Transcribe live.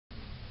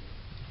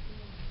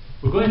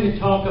We're going to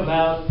talk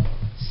about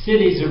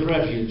cities of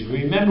refuge.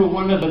 Remember,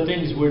 one of the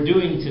things we're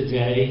doing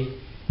today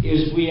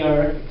is we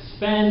are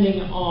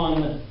expanding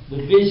on the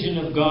vision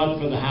of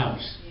God for the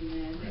house.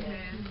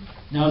 Amen.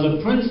 Now,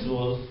 the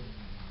principles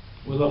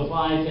will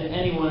apply to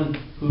anyone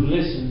who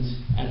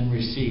listens and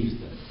receives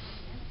them.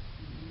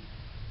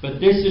 But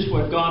this is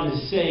what God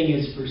is saying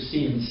is for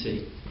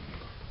C&C.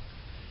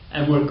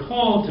 And we're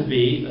called to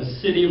be a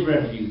city of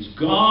refuge.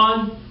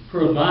 God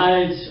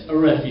provides a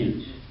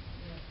refuge.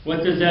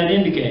 What does that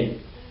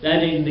indicate?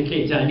 That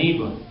indicates I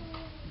need one.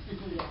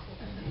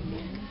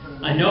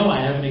 I know I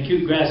have an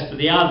acute grasp of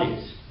the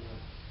obvious.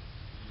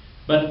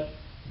 But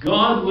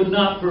God would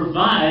not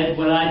provide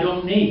what I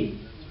don't need.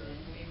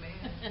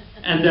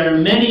 And there are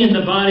many in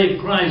the body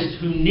of Christ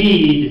who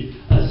need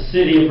a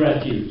city of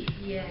refuge.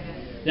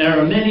 There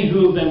are many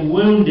who have been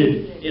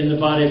wounded in the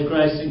body of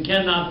Christ and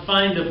cannot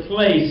find a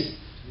place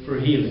for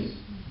healing.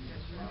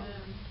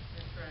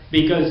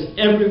 Because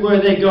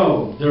everywhere they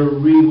go, they're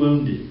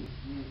re-wounded.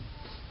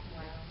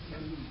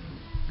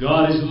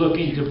 God is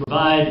looking to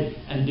provide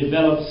and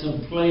develop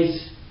some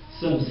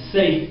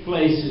safe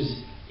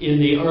places in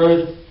the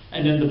earth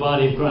and in the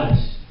body of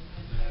Christ.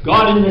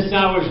 God in this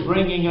hour is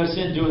bringing us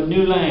into a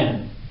new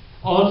land,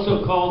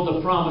 also called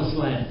the Promised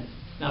Land.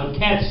 Now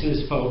catch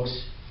this,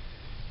 folks.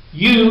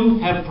 You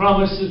have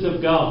promises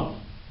of God.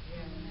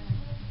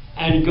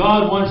 And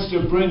God wants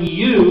to bring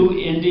you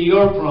into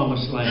your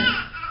Promised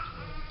Land.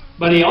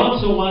 But He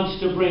also wants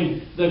to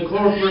bring the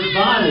corporate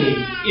body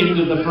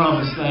into the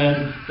Promised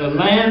Land, the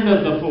land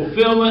of the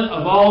fulfillment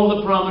of all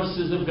the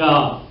promises of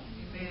God.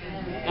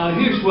 Amen. Now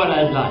here's what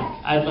I'd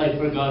like. I'd like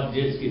for God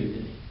to just give it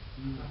to me.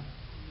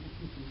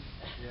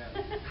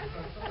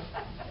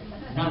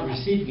 I'm not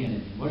receiving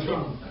anything. What's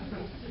wrong?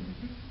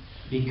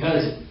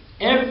 Because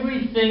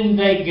everything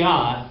they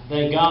got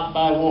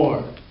by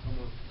war.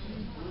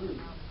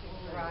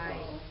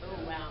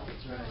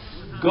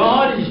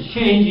 God is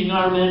changing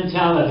our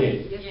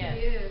mentality.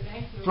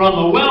 From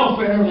a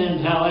welfare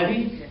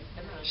mentality.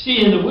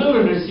 See, in the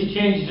wilderness He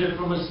changed it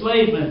from a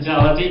slave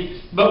mentality,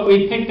 but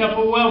we picked up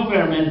a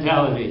welfare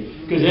mentality.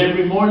 Because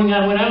every morning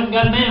I went out and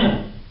got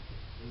manna.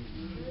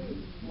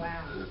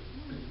 Wow.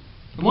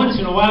 And once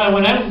in a while I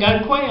went out and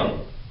got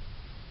quail.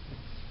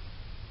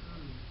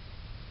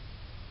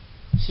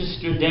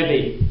 Sister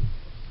Debbie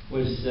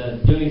was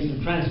doing some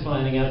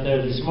transplanting out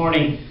there this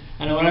morning,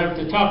 and I went out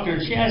to talk to her,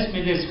 and she asked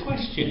me this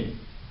question,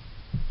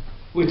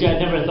 which I'd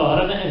never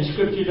thought of, and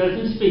Scripture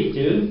doesn't speak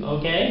to,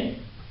 okay?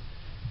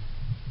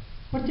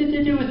 What did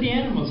they do with the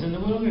animals in the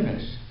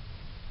wilderness?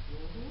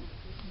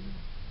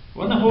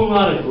 Wasn't a whole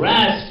lot of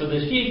grass for the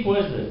sheep,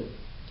 was there?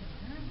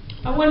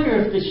 I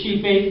wonder if the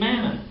sheep ate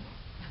manna.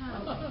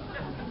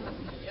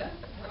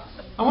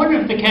 I wonder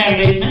if the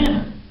cattle ate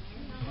manna.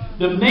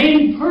 The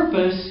main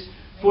purpose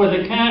for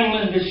the cattle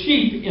and the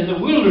sheep in the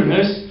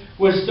wilderness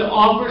was to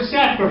offer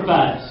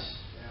sacrifice.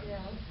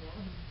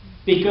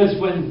 Because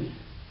when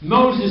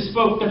Moses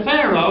spoke to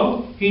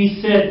Pharaoh, he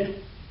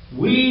said,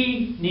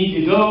 we need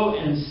to go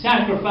and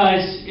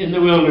sacrifice in the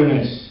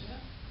wilderness.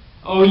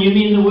 Oh, you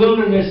mean the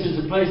wilderness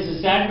is a place of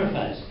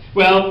sacrifice?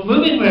 Well,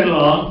 moving right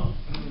along.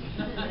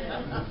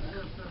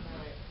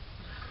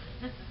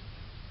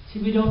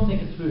 See, we don't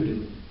think it through, do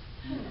we?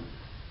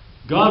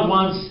 God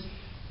wants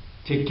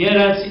to get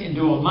us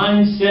into a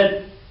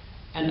mindset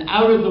and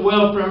out of the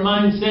welfare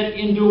mindset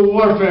into a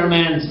warfare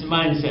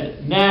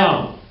mindset.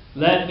 Now,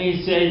 let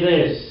me say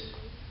this.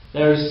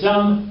 There are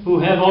some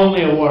who have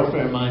only a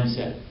warfare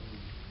mindset.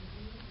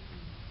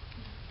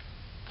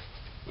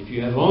 If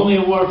you have only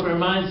a warfare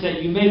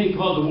mindset, you may be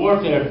called to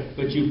warfare,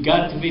 but you've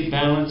got to be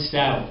balanced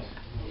out.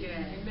 Yeah.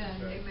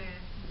 Amen.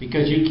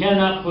 Because you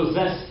cannot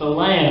possess the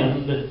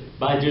land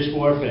by just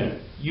warfare.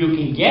 You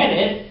can get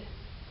it,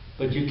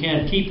 but you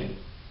can't keep it.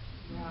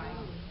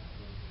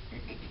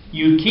 Right.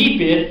 You keep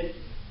it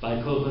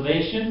by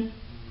cultivation,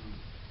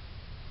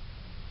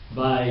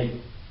 by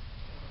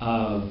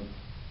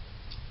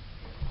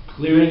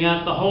clearing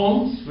out the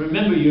homes.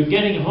 Remember, you're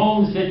getting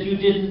homes that you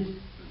didn't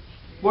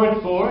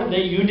work for,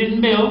 that you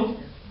didn't build.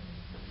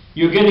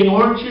 You're getting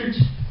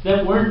orchards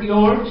that weren't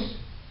yours.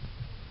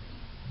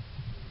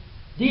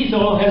 These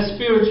all have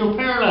spiritual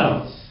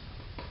parallels,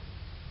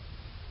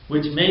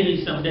 which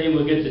maybe someday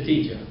we'll get to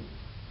teach on.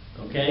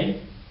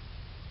 Okay?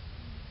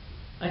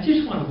 I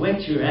just want to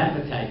whet your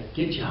appetite,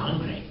 get you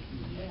hungry.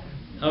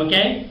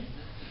 Okay?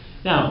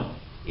 Now,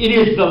 it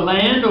is the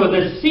land or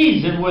the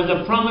season where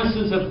the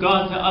promises of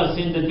God to us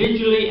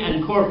individually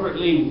and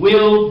corporately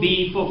will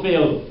be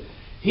fulfilled.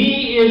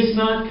 He is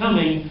not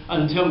coming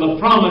until the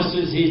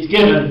promises He's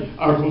given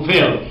are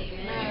fulfilled.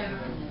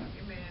 Amen.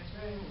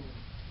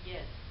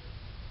 Yes.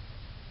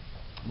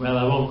 Well,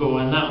 I won't go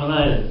on that one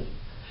either.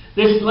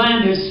 This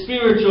land is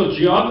spiritual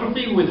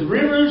geography with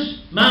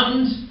rivers,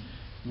 mountains,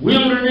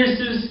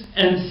 wildernesses,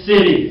 and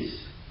cities.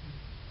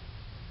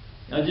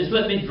 Now just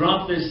let me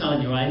drop this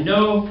on you. I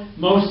know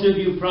most of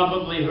you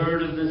probably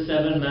heard of the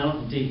 7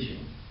 mountain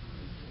teaching.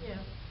 Yeah.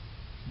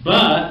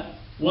 But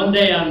one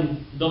day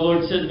the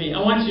Lord said to me, I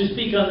want you to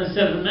speak on the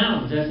 7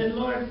 mountains. I said,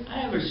 Lord,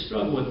 I ever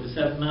struggle with the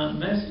 7 mountain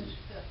message.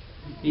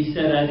 He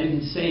said, I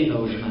didn't say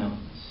those mountains.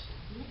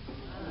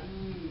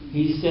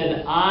 He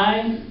said,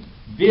 I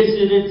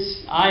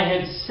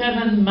had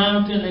 7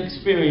 mountain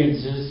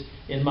experiences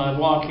in my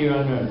walk here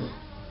on earth.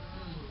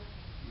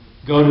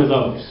 Go to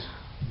those.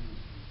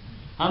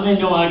 How many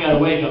know I got a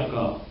wake-up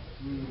call?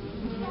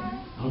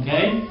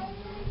 Okay?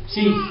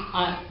 See,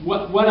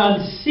 what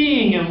I'm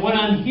seeing and what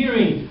I'm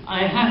hearing,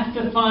 I have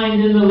to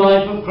find in the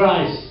life of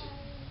Christ.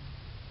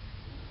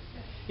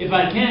 If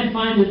I can't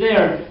find it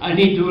there, I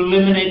need to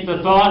eliminate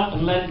the thought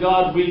and let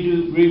God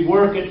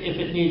rework it if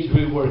it needs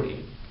reworking.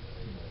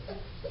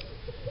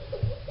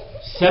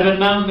 7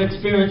 mountain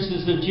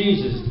experiences of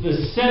Jesus.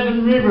 The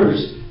 7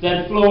 rivers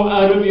that flow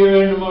out of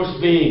your innermost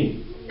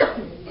being.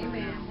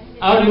 Amen.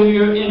 Out of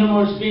your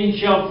innermost being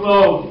shall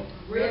flow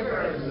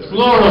rivers.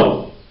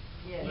 Plural.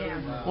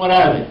 Yeah. What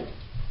are they?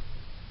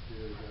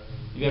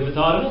 You ever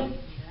thought of it?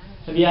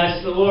 Have you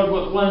asked the Lord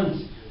what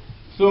ones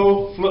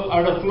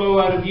are to flow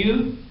out of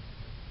you?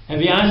 Have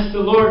you asked the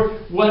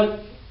Lord what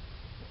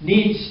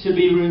needs to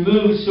be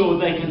removed so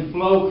they can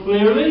flow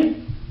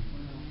clearly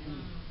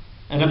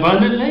and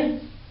abundantly?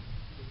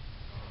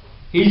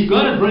 He's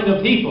going to bring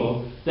a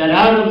people that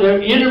out of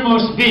their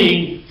innermost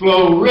being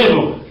flow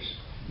rivers,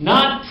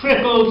 not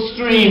trickled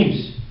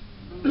streams.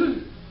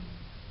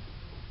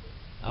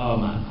 Oh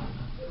my.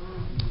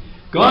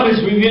 God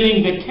is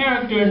revealing the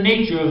character and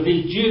nature of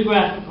these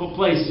geographical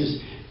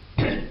places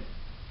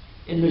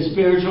in the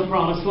spiritual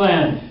promised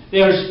land. They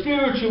are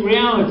spiritual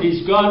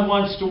realities God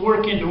wants to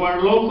work into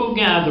our local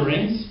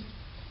gatherings,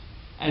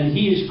 and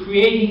He is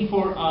creating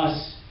for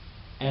us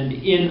and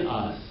in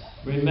us.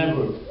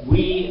 Remember,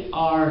 we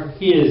are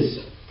His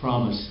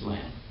promised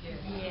land.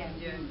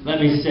 Let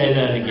me say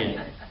that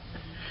again.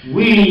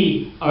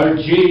 We are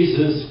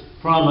Jesus'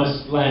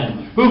 promised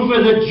land, who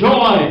for the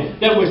joy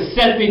that was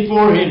set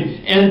before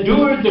Him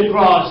endured the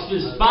cross,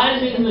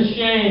 despising the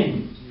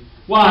shame.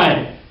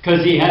 Why?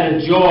 Because He had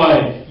a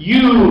joy.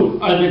 You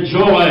are the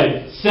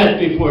joy set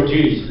before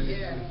Jesus.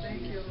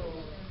 Thank you,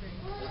 Lord.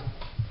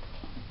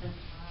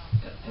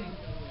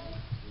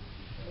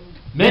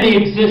 Many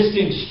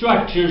existing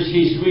structures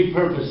He's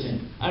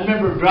repurposing. I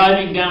remember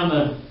driving down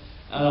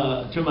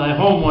to my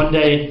home one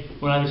day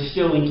when I was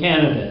still in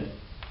Canada.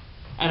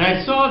 And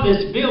I saw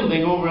this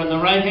building over on the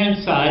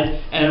right-hand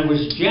side, and it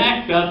was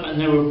jacked up, and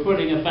they were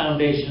putting a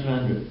foundation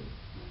under it.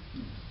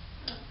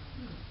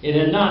 It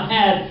had not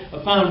had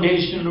a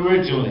foundation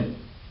originally.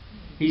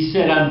 He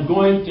said, I'm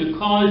going to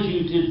cause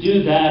you to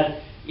do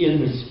that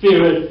in the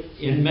Spirit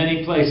in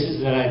many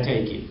places that I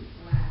take you.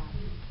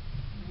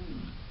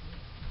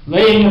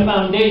 Laying a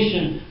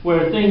foundation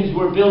where things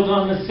were built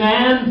on the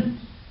sand,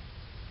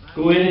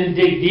 go in and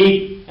dig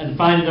deep and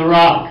find the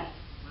rock.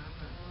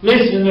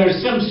 Listen,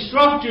 there's some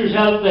structures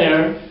out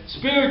there,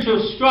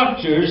 spiritual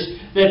structures,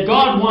 that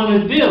God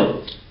wanted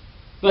built.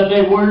 But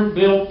they weren't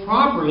built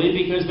properly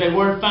because they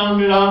weren't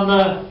founded on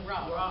the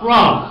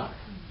rock.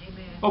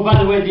 Oh, by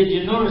the way, did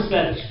you notice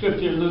that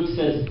scripture Luke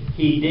says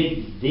He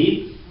digs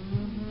deep?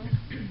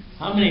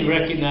 How many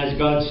recognize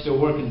God's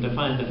still working to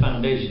find the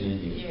foundation in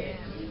you?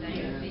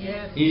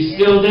 He's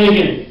still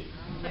digging.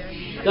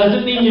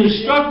 Doesn't mean your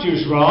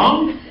structure's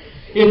wrong.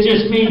 It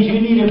just means you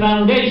need a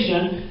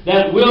foundation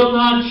that will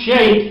not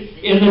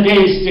shake in the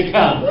days to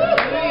come.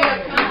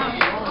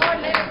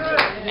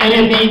 And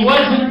if He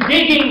wasn't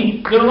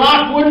digging, the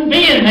rock wouldn't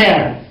be in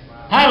there.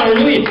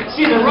 Hallelujah.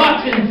 See, the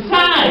rock's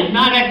inside,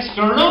 not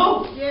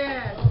external.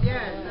 Yes.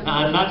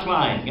 I'm not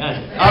flying, guys.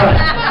 All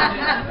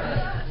right.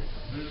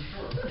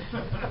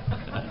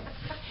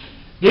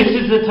 This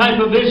is the type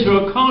of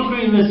Israel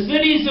conquering the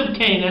cities of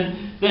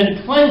Canaan,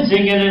 then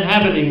cleansing and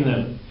inhabiting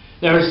them.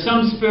 There are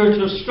some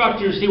spiritual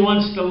structures He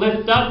wants to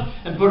lift up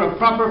and put a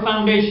proper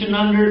foundation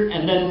under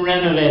and then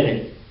renovate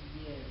it.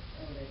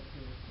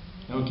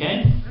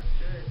 Okay?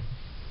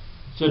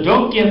 So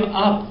don't give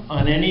up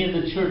on any of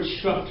the church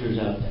structures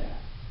out there.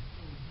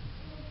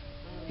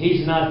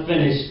 He's not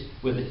finished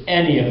with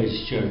any of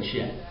His church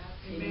yet.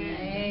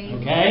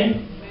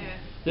 Okay?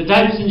 The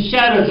types and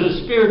shadows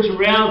of spiritual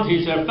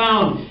realities are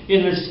found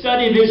in the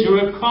study of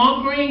Israel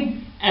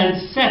conquering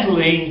and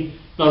settling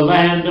the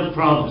land of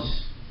promise.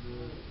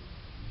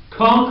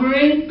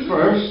 Conquering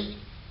first.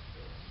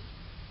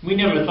 We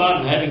never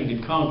thought of having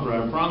to conquer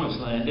our promised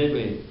land, did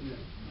we?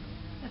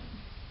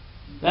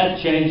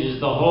 That changes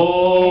the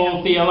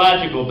whole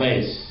theological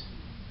base.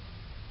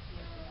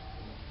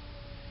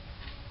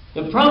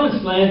 The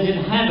promised land's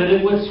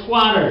inhabited with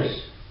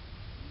squatters.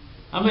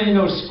 How many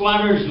know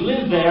squatters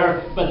live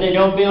there, but they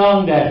don't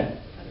belong there?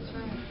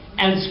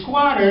 And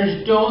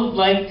squatters don't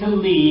like to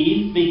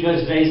leave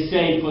because they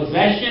say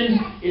possession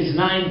is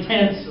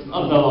 9/10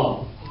 of the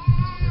law.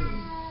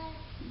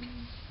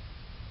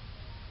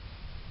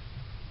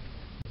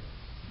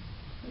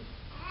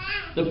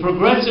 The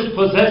progressive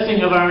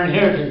possessing of our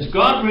inheritance.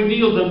 God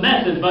revealed the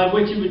method by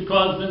which He would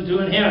cause them to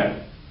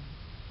inherit.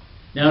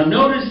 Now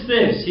notice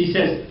this. He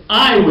says,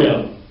 I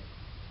will.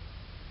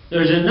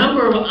 There's a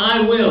number of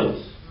I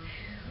wills.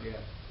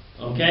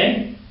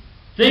 Okay?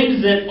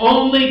 Things that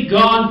only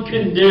God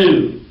can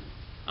do.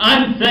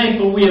 I'm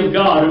thankful we have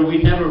God or we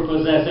never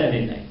possess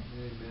anything.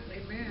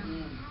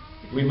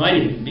 We might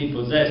even be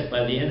possessed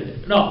by the end of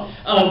it. No.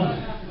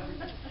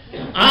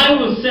 I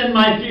will send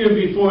my fear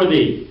before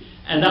thee,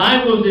 and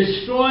I will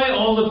destroy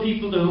all the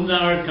people to whom thou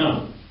art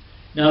come.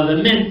 Now the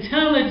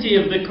mentality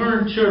of the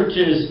current church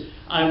is,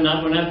 I'm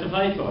not going to have to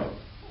fight for it.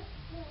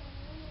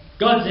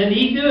 God said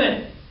He'd do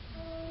it.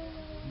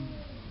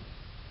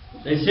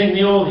 They sing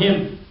the old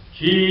hymn,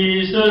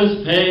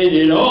 Jesus paid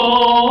it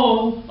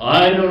all,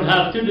 I don't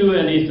have to do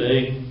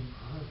anything.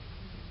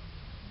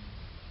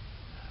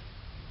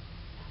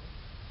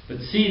 But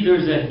see,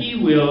 there's a He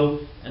will,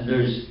 and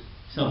there's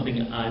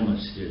something I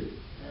must do.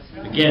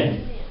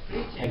 Again,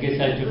 I guess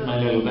I took my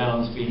little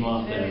balance beam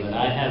off there, but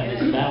I have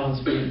this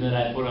balance beam that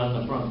I put on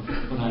the front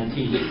when I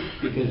teach,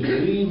 because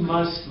we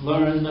must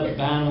learn the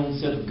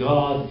balance of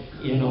God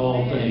in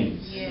all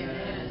things.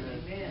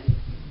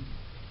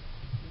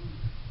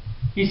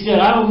 He said,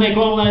 I will make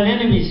all thine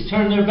enemies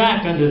turn their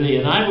back unto thee,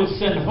 and I will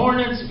send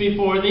hornets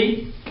before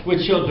thee,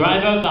 which shall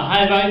drive out the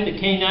Hivite, the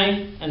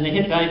Canaanite, and the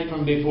Hittite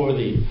from before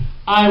thee.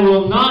 I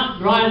will not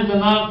drive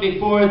them out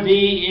before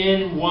thee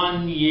in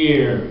 1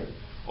 year,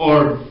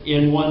 or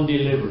in one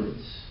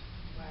deliverance.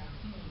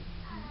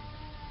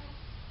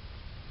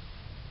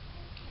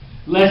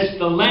 Lest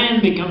the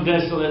land become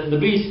desolate, and the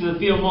beasts of the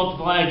field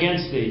multiply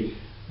against thee.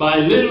 By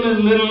little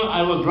and little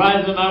I will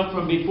drive them out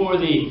from before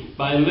thee.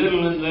 By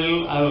little and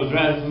little I will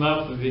drive them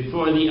out from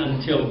before thee,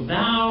 until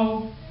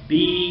thou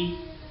be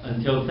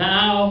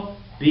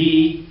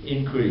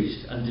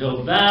increased.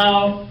 Until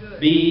thou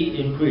be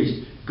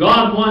increased.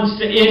 God wants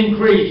to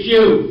increase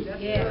you.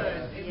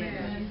 Yes.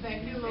 Amen.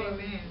 Thank you, Lord.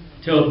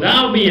 Till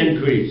thou be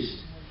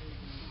increased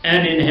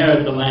and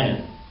inherit the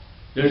land.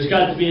 There's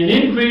got to be an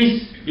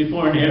increase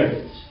before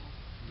inheritance.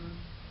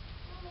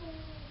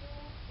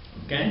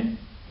 Okay?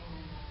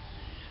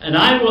 And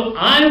I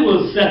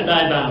will set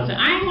thy bounds.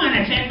 I want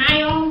to set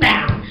my own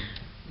bounds.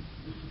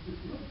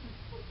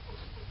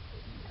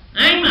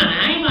 I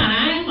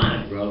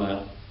want to grow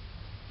up.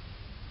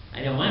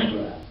 I don't want to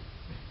grow up.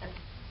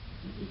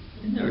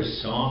 Isn't there a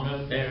song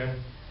out there?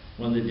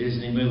 One of the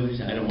Disney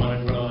movies, I don't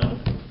want to grow up.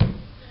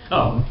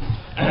 Oh,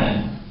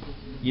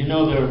 you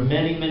know there are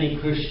many, many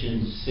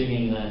Christians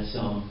singing that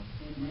song.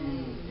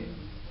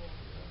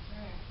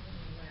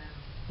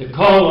 The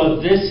call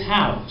of this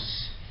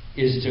house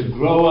is to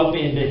grow up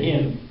into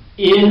Him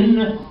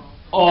in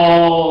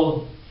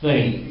all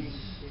things.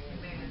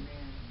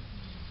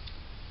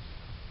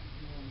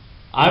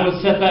 I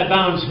will set thy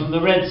bounds from the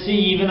Red Sea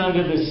even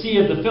unto the sea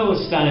of the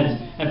Philistines,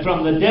 and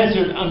from the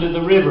desert unto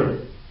the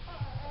river.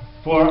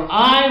 For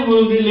I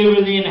will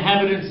deliver the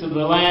inhabitants of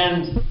the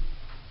land,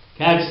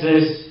 catch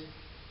this,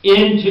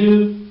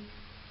 into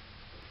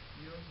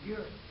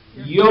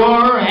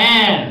your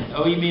hand.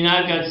 Oh, you mean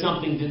I've got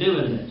something to do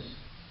in this?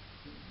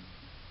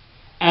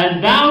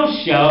 And thou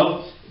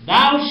shalt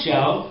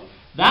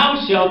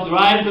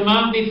drive them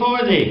out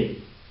before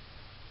thee.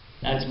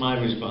 That's my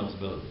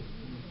responsibility.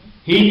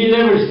 He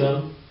delivers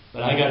them,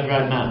 but I got to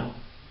drive them out.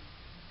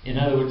 In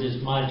other words,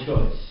 it's my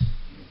choice.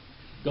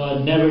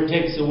 God never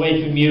takes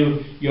away from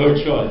you your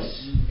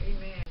choice.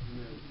 Amen.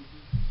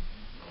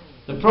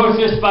 The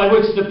process by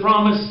which the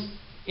promised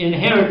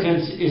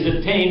inheritance is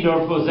obtained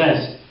or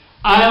possessed.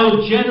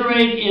 I'll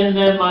generate in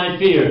them my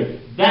fear.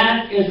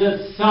 That is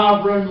a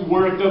sovereign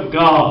work of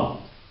God.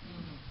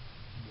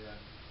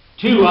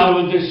 2, I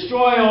will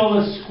destroy all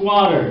the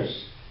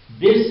squatters.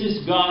 This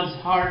is God's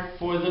heart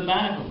for the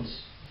battles.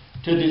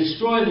 To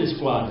destroy the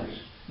squatters.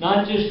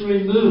 Not just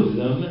remove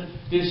them,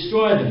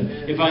 destroy them.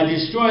 If I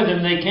destroy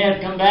them, they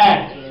can't come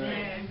back.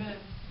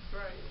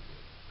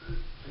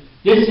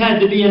 This had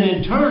to be an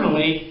internal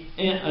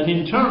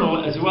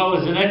as well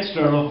as an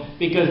external,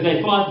 because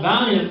they fought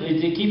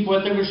valiantly to keep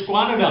what they were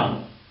squatted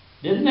on.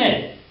 Didn't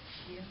they?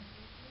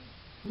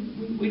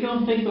 We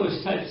don't think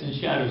those types and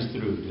shadows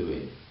through, do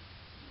we?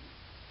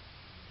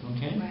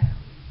 Okay? Wow.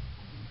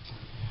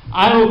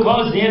 I will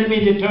cause the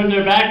enemy to turn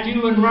their back to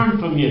you and run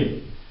from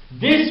you.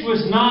 This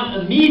was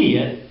not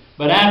immediate,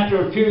 but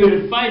after a period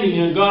of fighting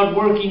and God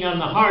working on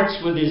the hearts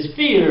with His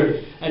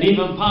fear and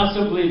even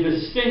possibly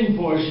the sting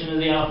portion of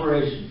the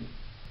operation.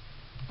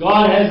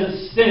 God has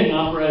a sting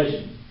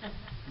operation.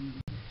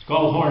 It's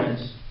called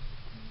hornets.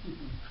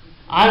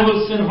 I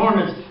will send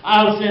hornets.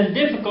 I'll send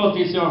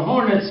difficulties or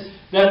hornets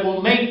that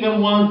will make them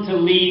want to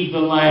leave the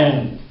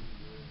land.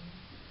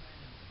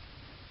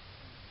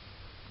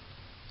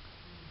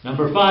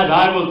 Number 5,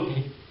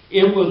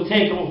 it will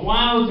take a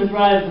while to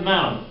drive them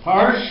out,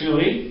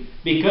 partially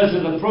because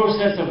of the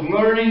process of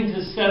learning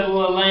to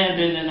settle a land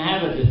and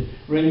inhabit it.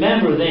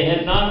 Remember, they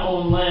had not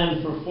owned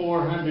land for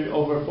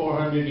over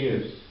 400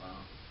 years.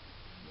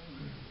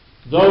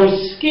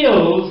 Those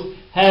skills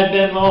had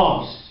been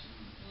lost.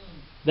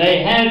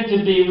 They had to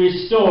be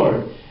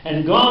restored.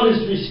 And God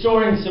is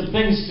restoring some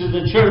things to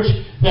the church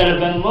that have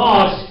been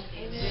lost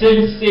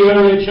since the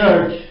early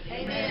church.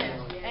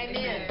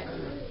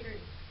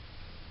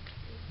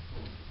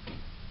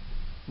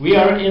 We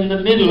are in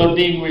the middle of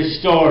being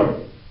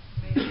restored,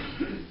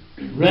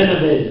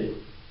 renovated.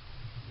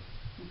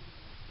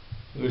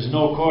 There was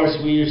no chorus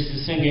we used to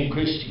sing in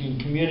Christian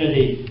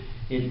community.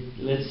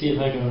 Let's see if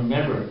I can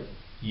remember.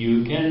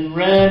 You can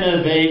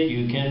renovate,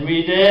 you can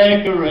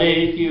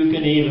redecorate, you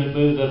can even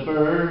move the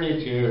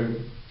furniture.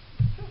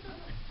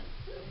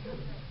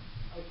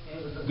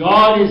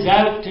 God is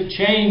out to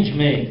change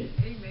me.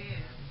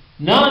 Amen.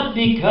 Not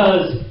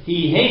because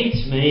He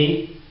hates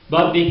me,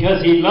 but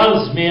because He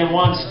loves me and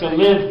wants to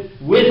live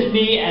with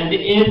me and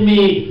in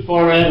me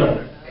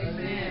forever.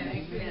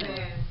 Amen.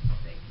 Amen.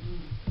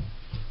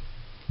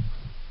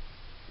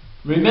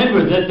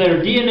 Remember that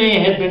their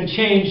DNA had been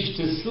changed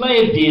to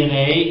slave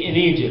DNA in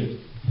Egypt.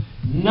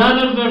 None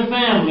of their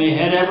family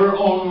had ever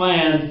owned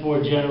land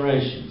for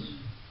generations.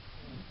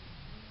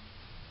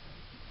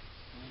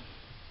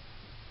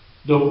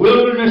 The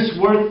wilderness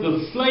worked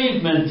the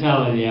slave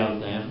mentality out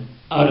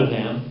of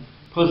them.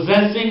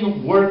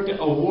 Possessing worked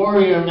a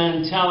warrior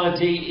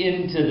mentality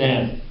into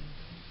them,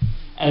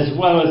 as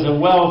well as a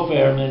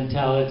welfare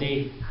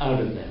mentality out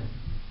of them.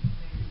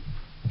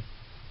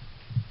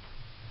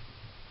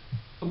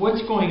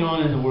 What's going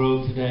on in the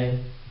world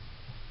today?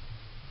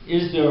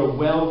 Is there a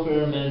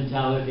welfare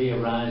mentality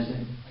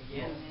arising?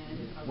 Yes.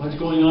 What's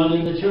going on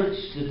in the church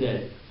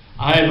today?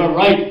 I have a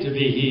right to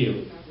be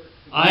healed.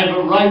 I have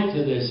a right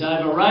to this. I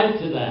have a right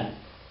to that.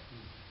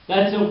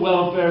 That's a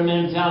welfare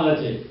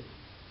mentality.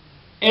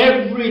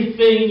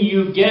 Everything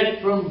you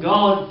get from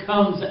God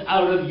comes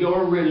out of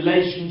your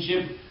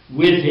relationship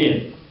with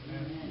Him.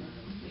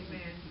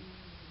 Amen.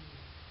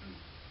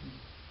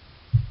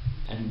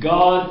 And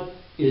God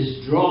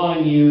is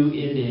drawing you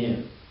into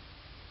Him.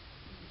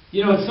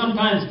 You know,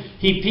 sometimes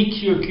He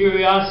piques your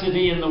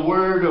curiosity in the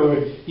Word,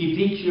 or He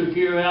piques your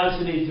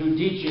curiosity through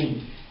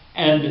teaching,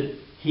 and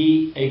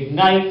He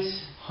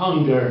ignites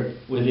hunger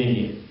within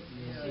you.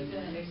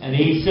 And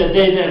He said,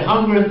 they that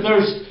hunger and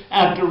thirst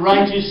after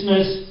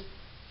righteousness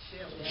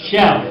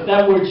shall.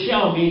 That word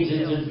shall means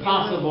it's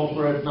impossible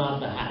for it not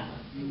to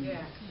happen.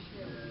 Yeah.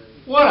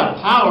 What a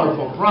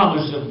powerful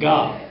promise of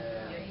God.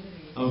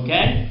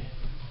 Okay?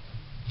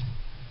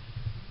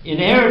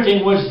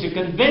 Inheriting was to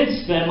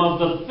convince them of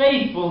the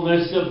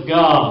faithfulness of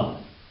God.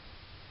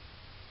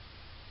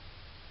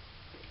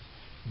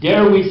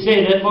 Dare we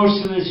say that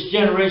most of this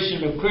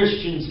generation of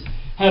Christians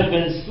have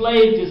been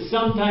slave to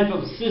some type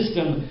of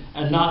system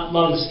and not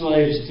love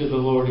slaves to the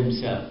Lord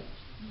Himself.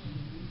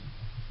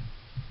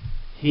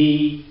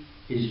 He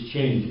is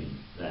changing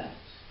that.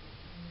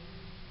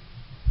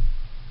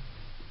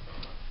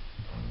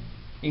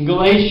 In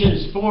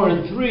Galatians 4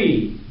 and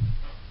 3,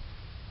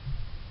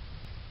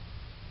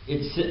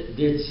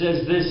 it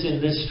says this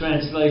in this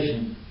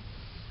translation,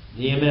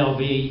 the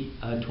MLB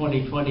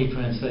 2020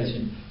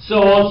 translation. So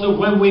also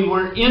when we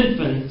were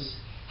infants,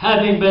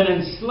 having been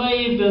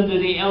enslaved under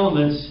the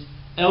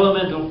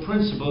elemental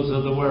principles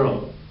of the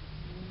world.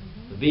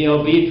 The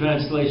VLB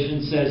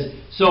translation says,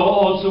 so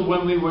also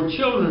when we were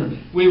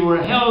children, we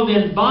were held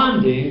in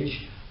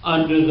bondage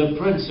under the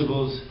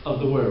principles of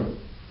the world.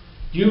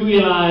 Do you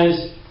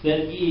realize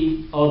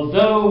that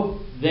although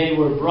they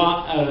were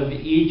brought out of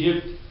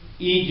Egypt,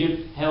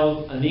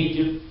 an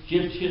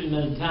Egyptian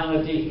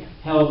mentality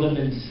held them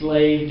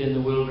enslaved in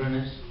the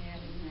wilderness?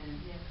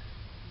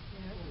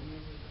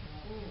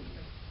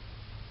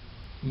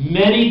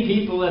 Many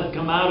people have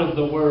come out of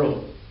the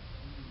world,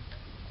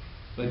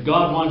 but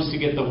God wants to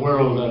get the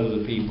world out of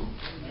the people.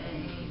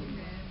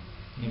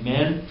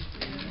 Amen?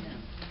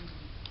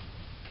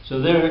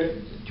 So there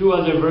are two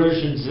other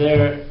versions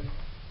there.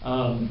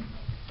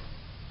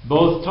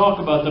 Both talk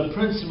about the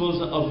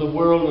principles of the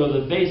world, or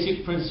the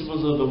basic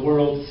principles of the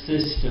world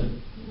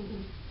system.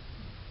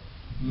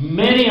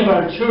 Many of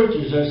our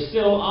churches are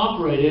still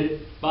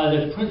operated by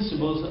the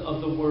principles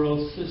of the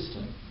world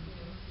system.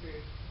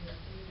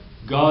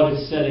 God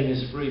is setting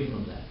us free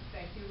from that.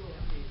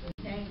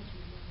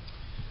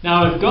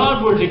 Now, if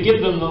God were to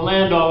give them the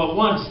land all at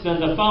once, then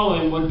the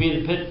following would be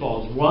the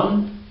pitfalls.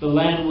 One, the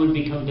land would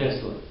become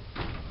desolate.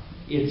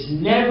 It's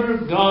never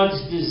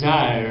God's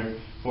desire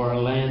for a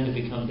land to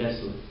become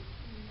desolate.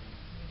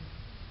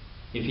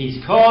 If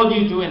He's called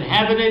you to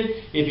inhabit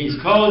it, if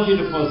He's called you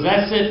to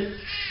possess it,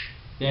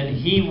 then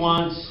He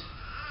wants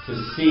to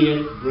see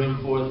it bring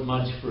forth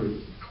much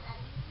fruit.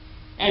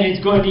 And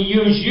He's going to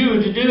use you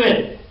to do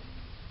it.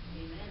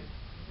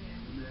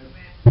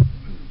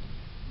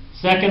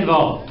 Second of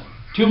all,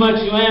 too much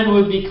land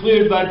would be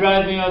cleared by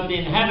driving out the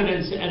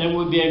inhabitants, and it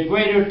would be a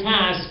greater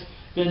task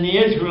than the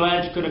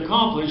Israelites could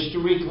accomplish to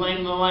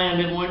reclaim the land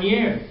in 1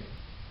 year.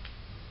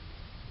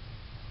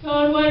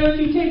 God, why don't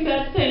you take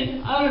that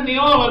thing out of me,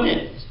 all of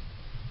it?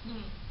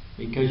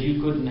 Because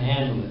you couldn't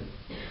handle it.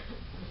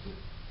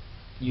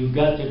 You've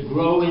got to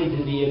grow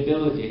into the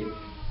ability.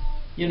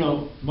 You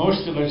know,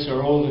 most of us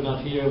are old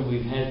enough here and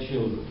we've had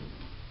children.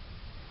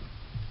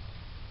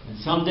 And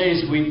some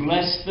days we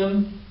blessed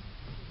them,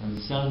 and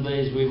some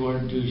days we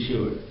weren't too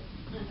sure.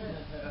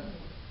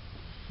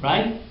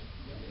 Right?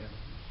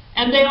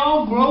 And they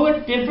all grow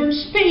at different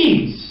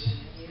speeds.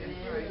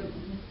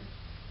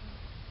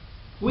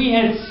 We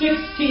had 6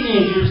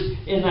 teenagers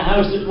in the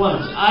house at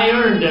once. I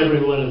earned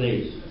every one of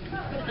these.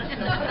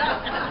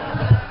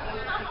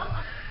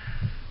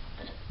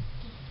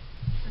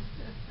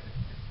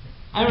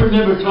 I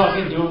remember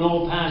talking to an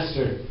old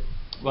pastor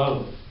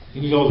well,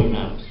 he was older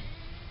now.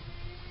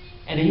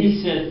 And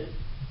he said,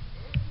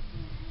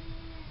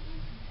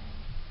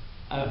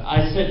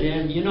 I said to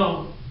him, you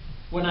know,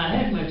 when I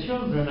had my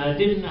children, I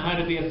didn't know how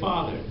to be a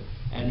father.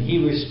 And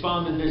he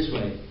responded this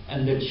way,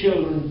 and the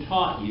children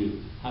taught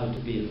you how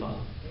to be a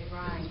father.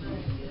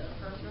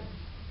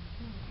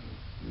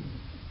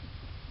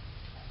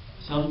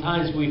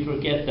 Sometimes we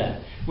forget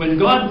that. When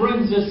God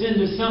brings us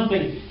into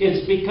something,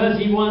 it's because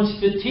He wants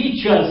to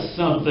teach us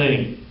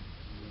something.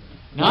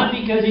 Not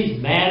because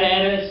He's mad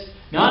at us,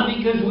 not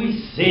because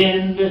we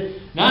sinned,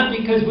 not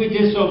because we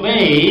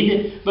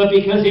disobeyed, but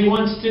because He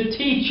wants to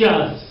teach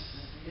us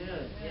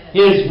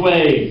His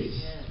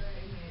ways.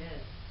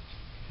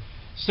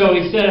 So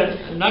He said,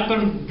 I'm not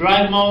going to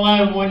drive them all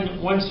out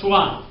in one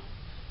swat.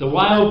 The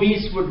wild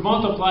beasts would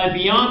multiply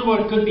beyond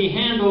what could be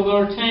handled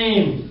or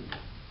tamed.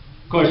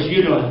 Of course,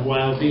 you don't have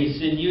wild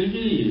beasts in you, do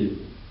you?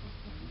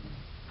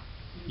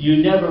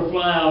 You never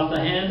fly off the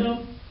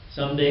handle.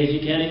 Some days you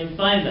can't even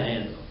find the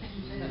handle.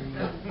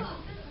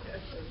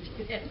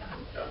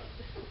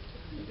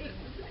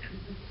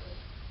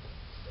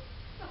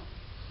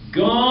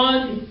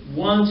 God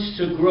wants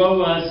to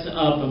grow us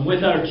up. And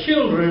with our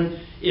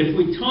children, if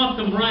we taught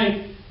them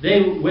right,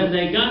 when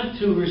they got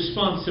to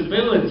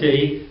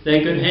responsibility,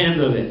 they could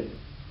handle it.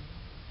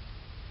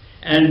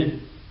 And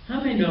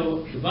how many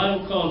know the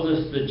Bible calls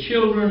us the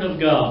children of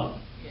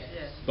God?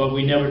 Yes. But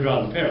we never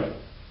draw the parallel.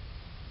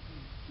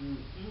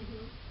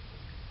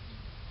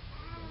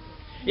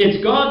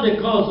 It's God that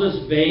calls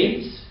us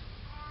babes.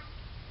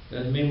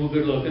 Doesn't mean we're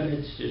good looking,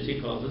 it's just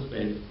He calls us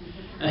babes.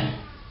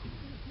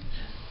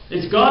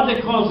 It's God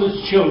that calls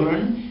us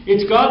children.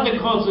 It's God that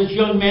calls us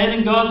young men,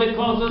 and God that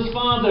calls us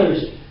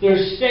fathers.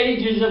 There's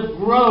stages of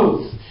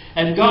growth.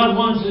 And God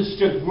wants us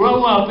to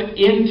grow up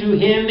into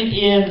Him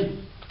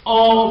in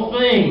all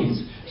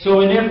things.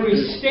 So in every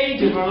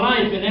stage of our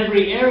life, in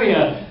every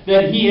area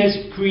that He has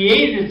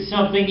created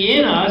something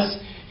in us,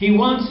 He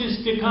wants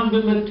us to come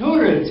to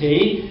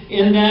maturity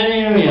in that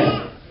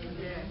area.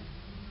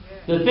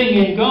 The thing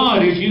in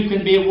God is you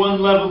can be at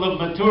one level of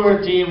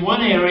maturity in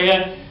one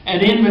area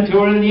and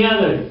immature in the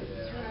other.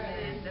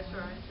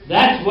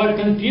 That's what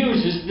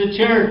confuses the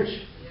church.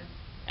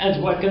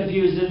 That's what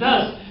confuses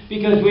us.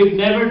 Because we've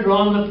never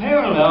drawn the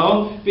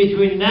parallel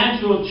between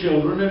natural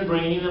children and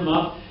bringing them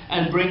up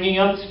and bringing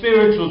up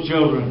spiritual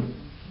children.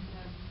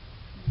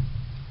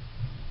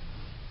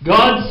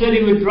 God said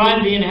He would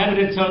drive the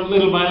inhabitants out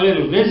little by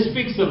little. This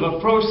speaks of a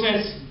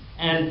process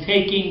and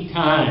taking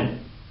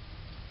time,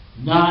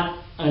 not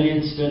an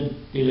instant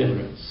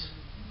deliverance.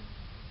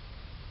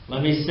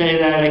 Let me say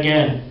that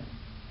again.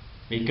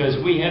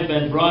 Because we have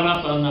been brought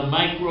up on the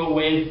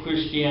microwave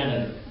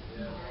Christianity.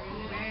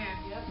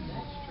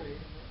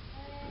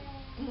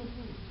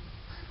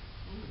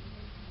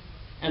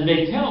 And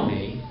they tell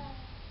me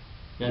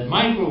that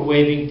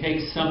microwaving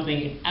takes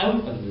something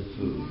out of the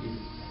food.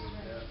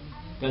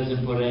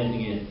 Doesn't put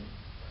anything in.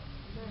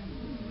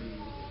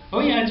 Oh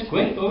yeah, it's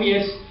quick. Oh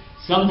yes.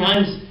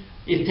 Sometimes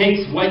it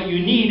takes what you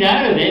need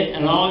out of it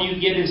and all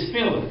you get is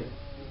filler.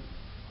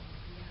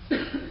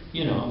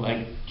 You know,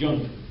 like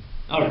junk food.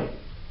 Alright.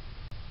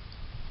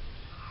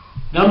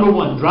 Number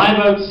one, drive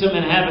out some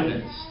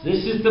inhabitants.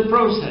 This is the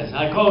process.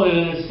 I call it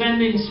an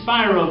ascending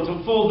spiral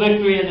to full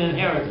victory and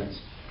inheritance.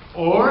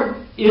 Or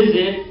is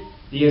it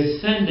the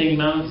ascending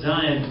Mount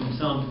Zion from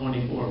Psalm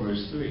 24,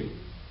 verse 3?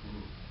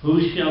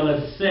 Who shall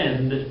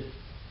ascend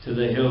to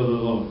the hill of the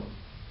Lord?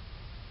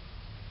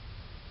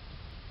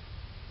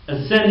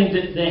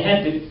 Ascending, they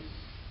had to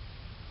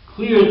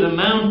clear the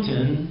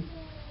mountain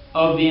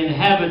of the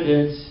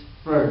inhabitants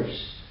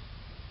first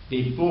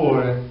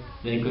before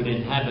they could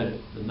inhabit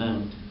the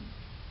mountain.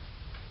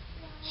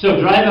 So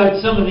drive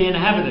out some of the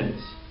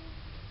inhabitants.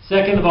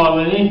 Second of all,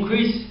 an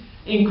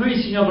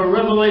increasing of a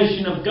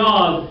revelation of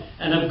God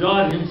and of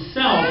God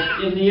Himself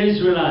in the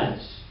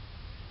Israelites.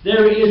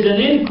 There is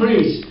an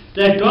increase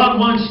that God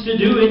wants to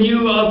do in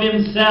you of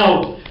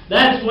Himself.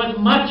 That's what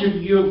much of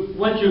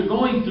what you're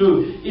going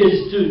through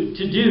is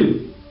to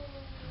do.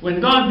 When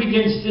God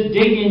begins to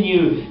dig in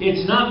you,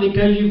 it's not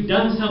because you've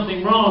done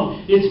something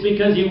wrong. It's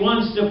because He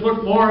wants to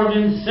put more of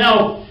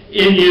Himself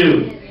in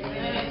you.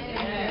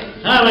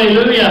 Amen.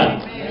 Hallelujah.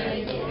 Amen.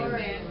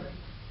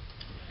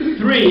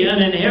 3,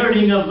 an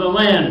inheriting of the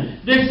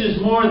land. This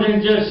is more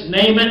than just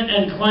name it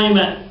and claim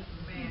it.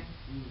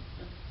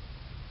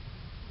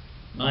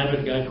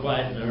 Mine got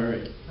quiet in a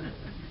hurry.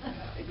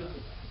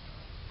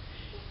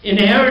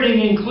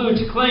 Inheriting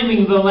includes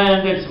claiming the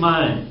land that's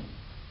mine.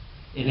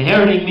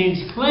 Inheriting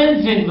means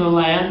cleansing the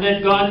land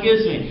that God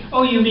gives me.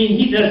 Oh, you mean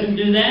He doesn't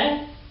do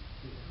that?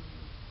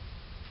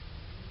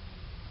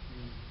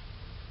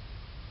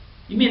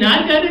 You mean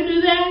I've got to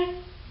do that?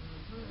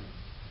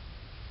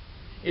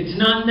 It's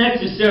not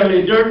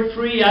necessarily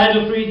dirt-free,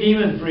 idol-free,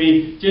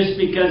 demon-free just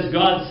because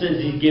God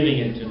says He's giving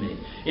it to me.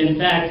 In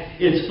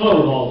fact, it's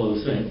full of all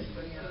those things.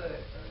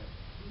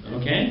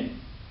 Okay?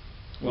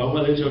 Well,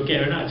 whether it's okay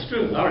or not, it's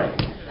true. All right.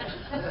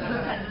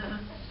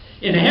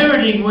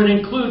 Inheriting would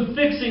include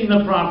fixing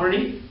the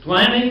property,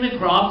 planting the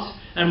crops,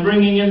 and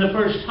bringing in the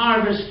first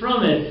harvest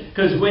from it.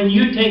 Because when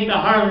you take the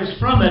harvest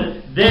from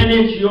it, then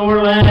it's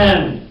your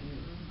land.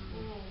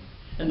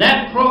 And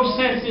that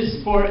process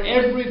is for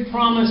every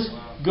promise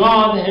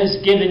God has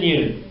given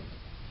you.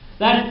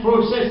 That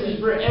process is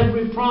for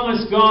every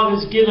promise God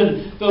has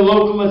given the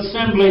local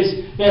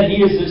assemblies that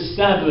He has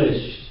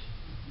established.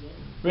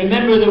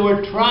 Remember, there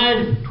were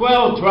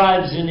 12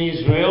 tribes in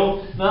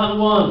Israel, not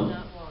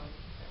one.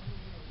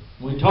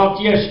 We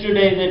talked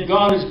yesterday that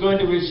God is going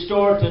to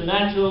restore to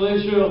natural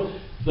Israel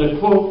the,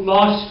 quote,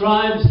 lost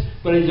tribes,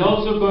 but He's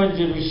also going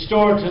to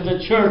restore to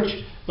the church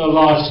the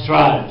lost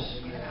tribes.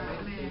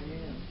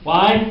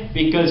 Why?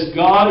 Because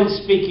God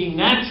is speaking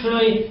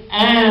naturally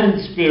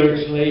and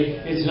spiritually.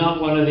 It's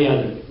not one or the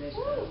other.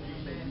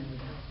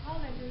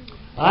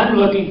 I'm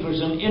looking for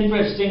some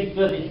interesting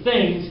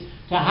things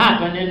to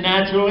happen in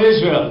natural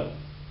Israel.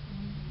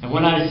 And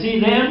when I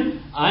see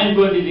them, I'm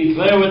going to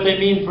declare what they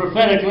mean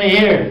prophetically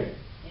here.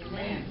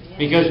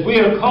 Because we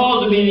are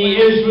called to be the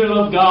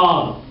Israel of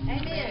God.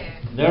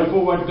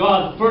 Therefore, what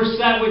God, first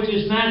that which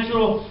is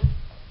natural,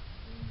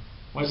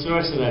 what's the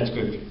rest of that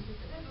scripture?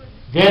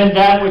 Then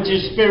that which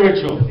is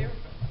spiritual.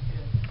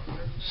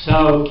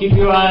 So keep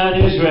your eye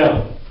on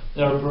Israel.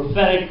 They're a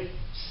prophetic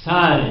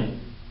sign.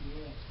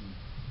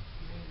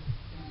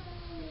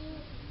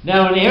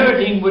 Now,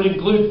 inheriting would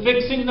include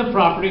fixing the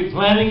property,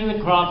 planting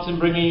the crops, and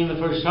bringing in the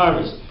first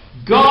harvest.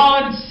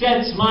 God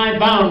sets my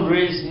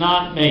boundaries,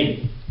 not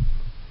me.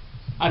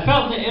 I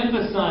felt to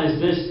emphasize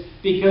this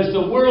because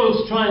the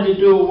world's trying to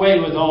do away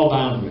with all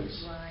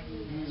boundaries.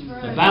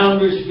 The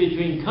boundaries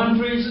between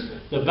countries,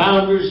 the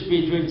boundaries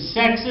between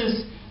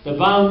sexes, the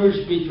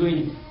boundaries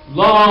between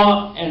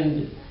law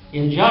and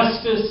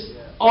injustice,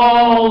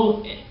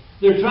 all,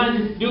 they're trying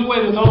to do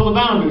away with all the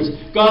boundaries.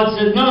 God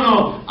said,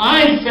 no,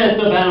 I set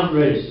the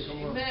boundaries,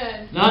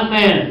 not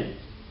man.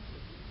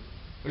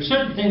 There are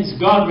certain things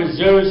God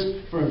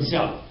reserves for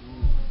Himself.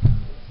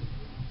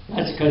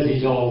 That's because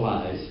He's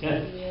all-wise.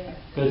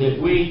 Because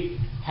if we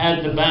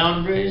had the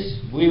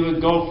boundaries, we would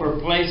go for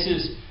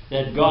places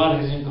that God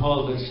hasn't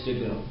called us to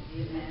go.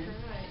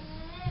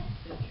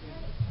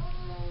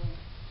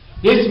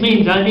 This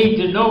means I need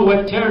to know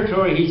what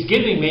territory He's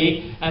giving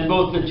me, and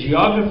both the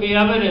geography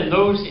of it and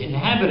those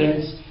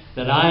inhabitants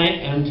that I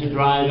am to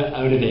drive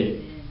out of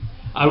it.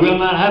 I will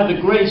not have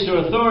the grace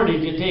or authority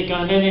to take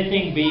on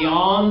anything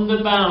beyond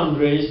the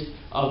boundaries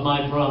of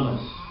my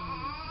promise.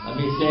 Let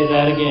me say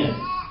that again.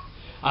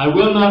 I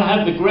will not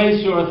have the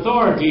grace or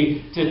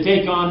authority to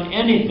take on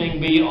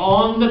anything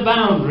beyond the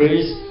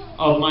boundaries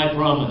of my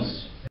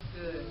promise.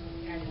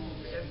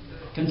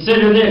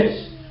 Consider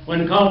this.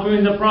 When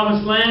conquering the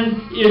promised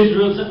land,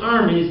 Israel's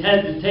armies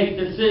had to take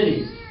the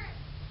cities.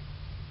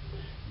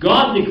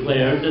 God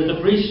declared that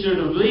the priesthood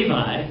of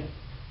Levi,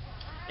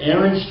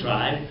 Aaron's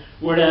tribe,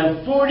 were to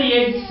have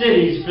 48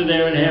 cities for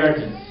their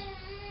inheritance.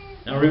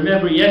 Now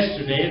remember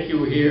yesterday, if you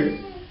were here,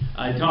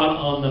 I taught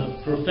on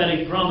the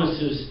prophetic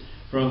promises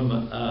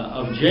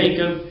of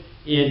Jacob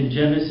in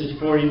Genesis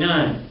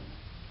 49.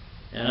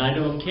 And I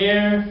don't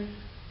care.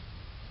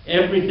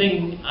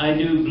 Everything I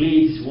do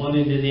bleeds one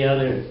into the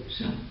other.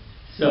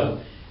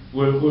 So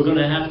we're going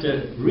to have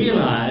to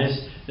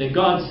realize that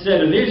God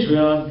said of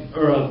Israel,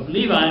 or of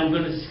Levi, I'm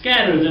going to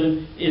scatter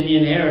them in the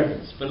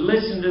inheritance. But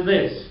listen to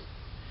this.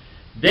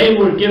 They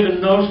were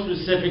given no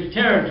specific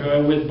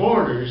territory with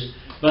borders,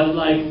 but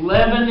like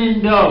leaven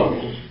in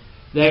dough,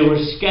 they were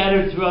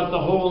scattered throughout the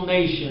whole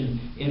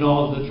nation in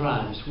all the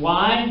tribes.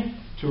 Why?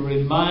 To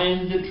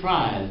remind the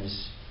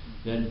tribes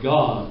that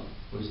God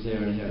was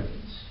their inheritance.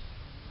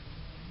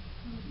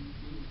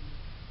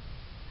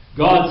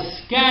 God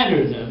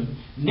scattered them.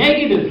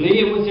 Negatively,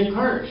 it was a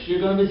curse.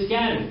 You're going to be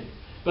scattered.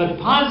 But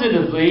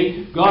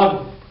positively,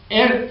 God,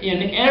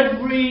 in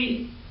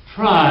every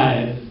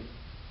tribe,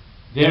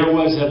 there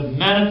was a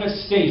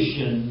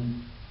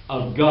manifestation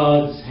of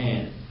God's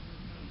hand.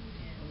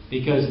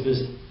 Because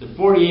the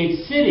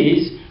 48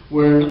 cities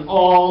were in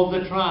all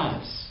the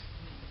tribes.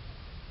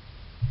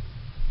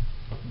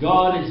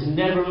 God is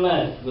never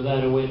left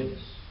without a witness.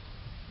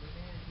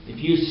 If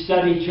you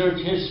study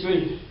church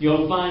history,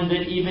 you'll find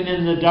that even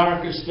in the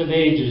darkest of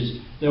ages,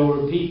 there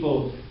were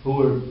people who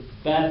were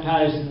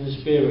baptized in the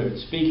Spirit,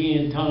 speaking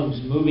in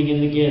tongues, moving in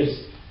the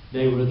gifts.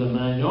 They were the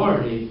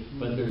minority,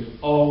 but there's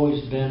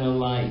always been a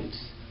light.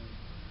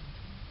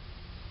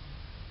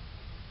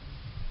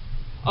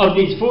 Of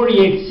these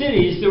 48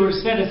 cities, there were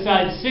set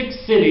aside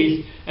 6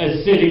 cities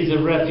as cities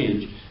of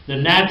refuge. The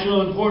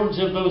natural importance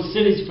of those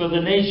cities for the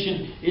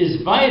nation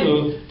is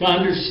vital to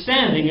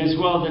understanding as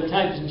well the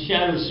types and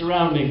shadows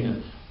surrounding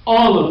them.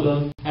 All of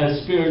them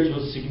have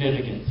spiritual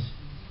significance.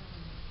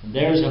 And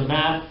there's a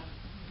map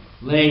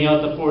laying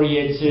out the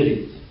 48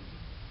 cities.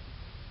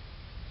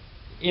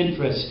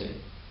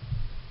 Interesting.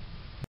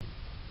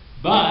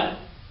 But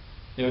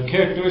there are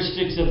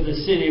characteristics of the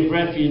city of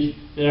refuge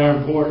that are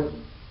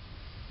important.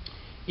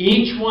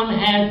 Each one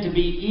had to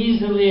be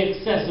easily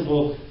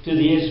accessible to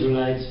the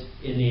Israelites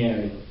in the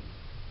area.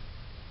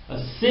 A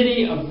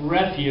city of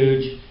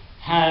refuge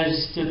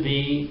has to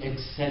be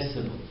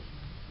accessible.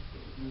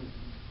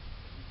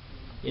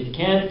 It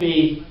can't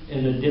be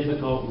in a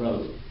difficult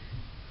road.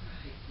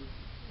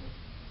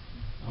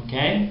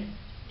 Okay?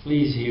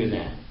 Please hear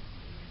that.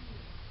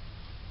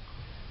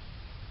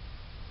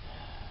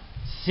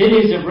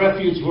 Cities of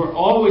refuge were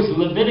always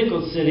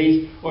Levitical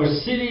cities, or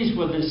cities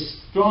with a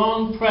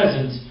strong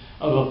presence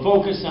of a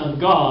focus on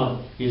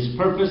God, His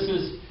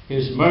purposes,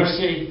 His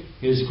mercy,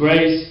 His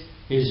grace,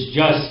 His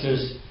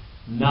justice,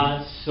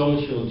 not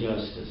social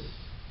justice.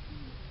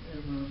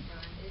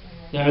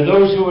 There are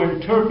those who are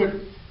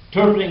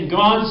interpreting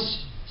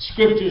God's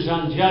scriptures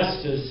on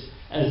justice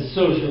as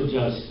social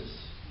justice.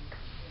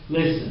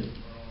 Listen,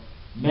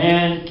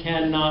 man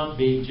cannot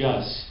be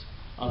just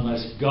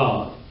unless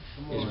God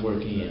is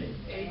working in it.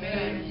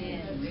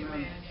 Amen.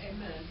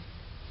 Amen.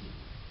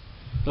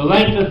 The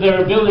length of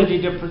their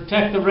ability to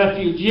protect the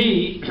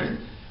refugee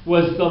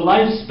was the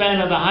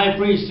lifespan of the high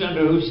priest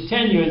under whose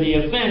tenure the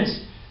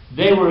offense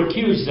they were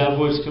accused of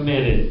was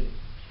committed.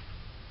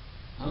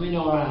 How many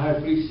know our high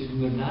priest isn't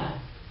going to die?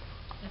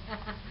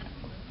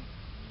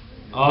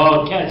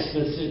 Oh, catch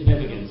the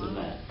significance of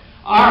that.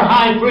 Our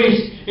high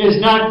priest is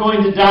not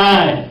going to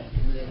die.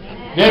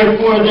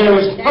 Therefore, there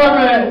is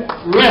permanent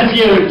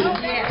refuge,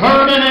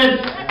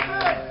 permanent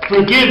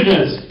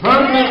forgiveness,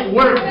 permanent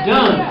work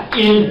done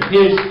in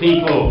His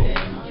people.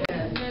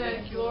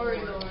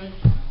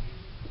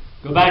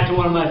 Go back to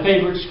one of my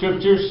favorite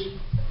scriptures.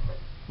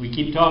 We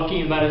keep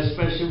talking about it,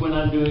 especially when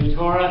I'm doing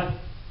Torah.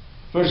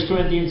 1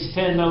 Corinthians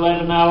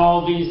 10:11. Now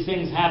all these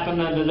things happen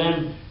unto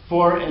them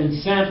for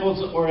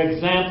ensamples or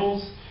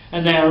examples,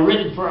 and they are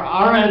written for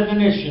our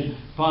admonition,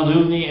 upon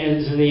whom the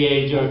ends of the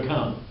age are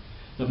come.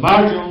 The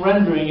marginal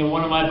rendering in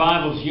one of my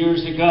Bibles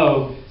years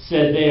ago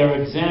said they are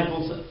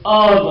examples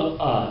of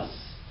us,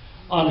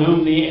 on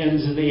whom the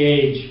ends of the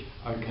age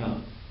are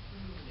come.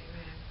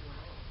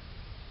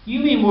 You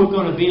mean we're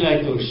going to be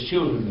like those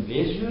children of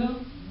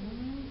Israel?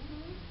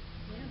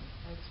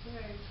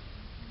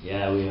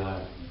 Yeah, we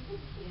are.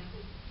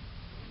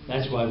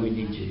 That's why we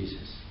need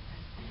Jesus.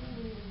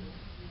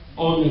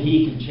 Only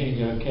He can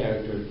change our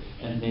character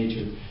and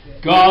nature.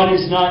 God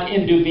is not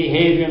into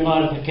behavior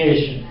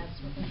modification.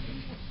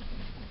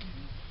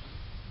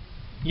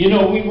 You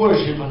know, we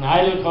worship an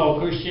idol called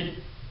Christian.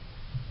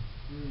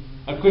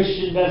 A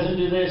Christian doesn't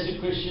do this, a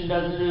Christian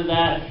doesn't do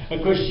that,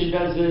 a Christian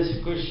does this,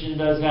 a Christian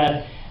does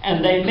that.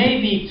 And they may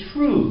be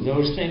true.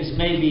 Those things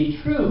may be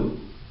true.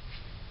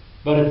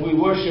 But if we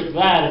worship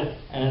that,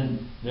 and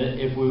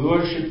if we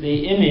worship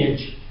the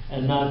image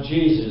and not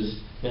Jesus,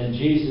 then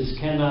Jesus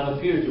cannot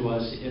appear to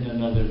us in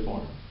another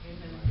form.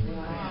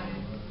 Wow.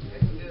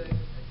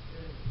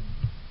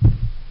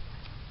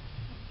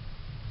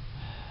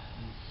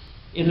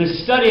 In the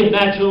study of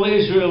natural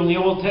Israel in the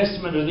Old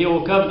Testament or the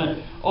Old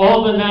Covenant,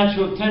 all the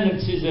natural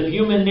tendencies of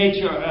human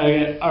nature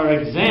are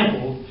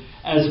exampled,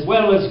 as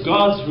well as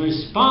God's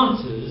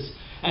responses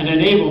and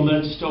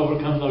enablements to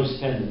overcome those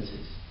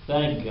tendencies.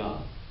 Thank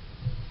God.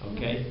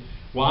 Okay?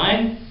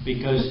 Why?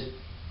 Because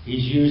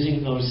He's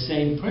using those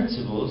same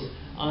principles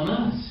on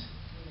us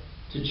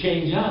to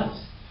change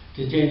us,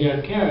 to change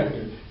our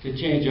character, to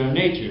change our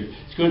nature.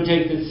 It's going to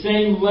take the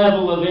same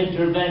level of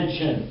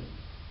intervention.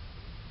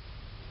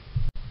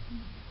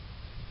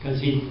 Because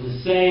He's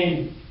the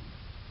same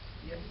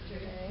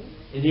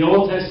in the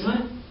Old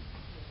Testament,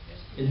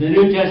 in the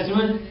New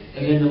Testament,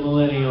 and in the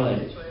millennial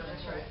age.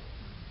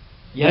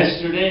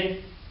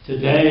 Yesterday,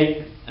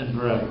 today, and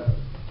forever.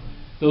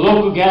 The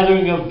local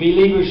gathering of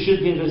believers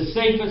should be the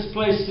safest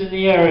place in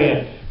the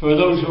area for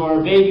those who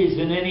are babies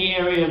in any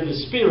area of the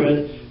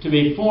Spirit to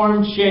be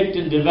formed, shaped,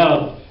 and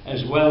developed,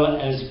 as well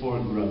as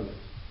for growth.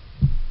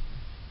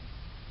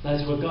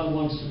 That's what God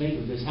wants to make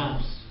of this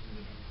house.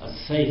 A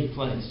safe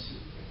place.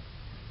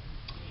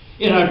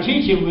 In our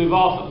teaching, we've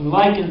often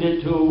likened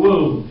it to a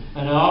womb,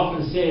 and I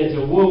often say it's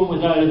a womb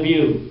without a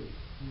view.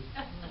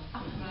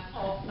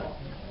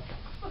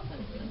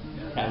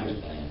 That was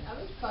bad.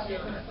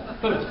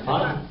 But it's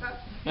fun.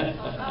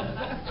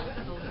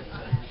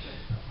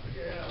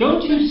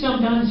 Don't you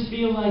sometimes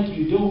feel like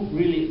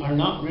you are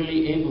not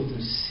really able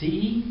to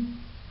see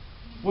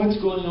what's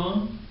going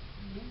on?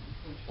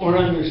 Or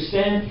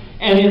understand?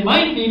 And it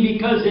might be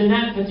because in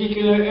that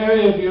particular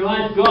area of your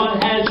life,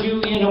 God has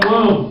you in a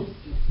womb.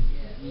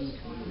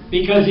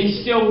 Because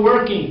He's still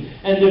working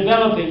and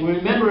developing.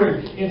 Remember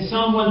in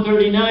Psalm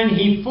 139,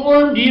 He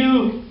formed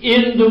you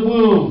in the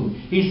womb.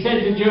 He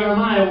said to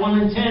Jeremiah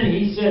 1:10,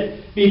 He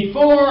said,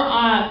 Before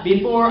I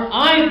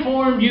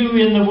formed you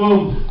in the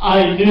womb,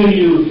 I knew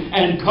you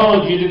and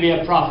called you to be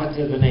a prophet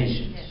to the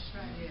nations. Yes,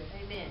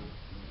 right. Amen.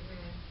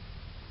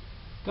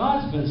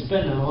 God's been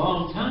spending a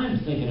long time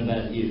thinking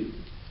about you.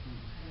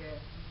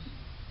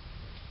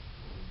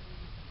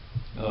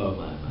 Oh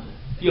my.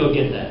 You'll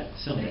get that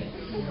someday.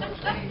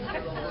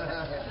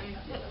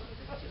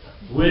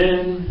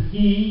 When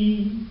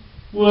He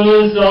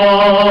was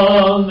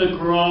on the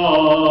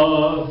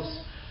cross,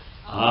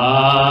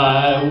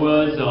 I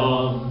was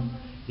on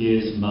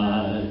His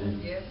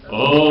mind.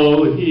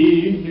 Oh,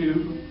 He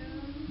knew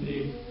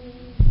me,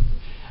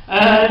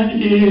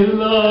 and He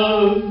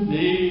loved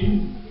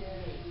me.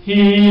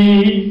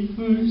 He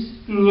whose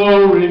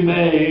glory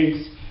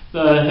makes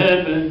the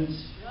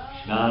heavens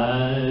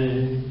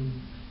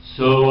shine,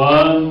 so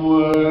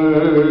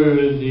unworthy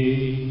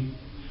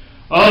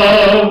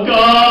of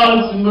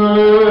God's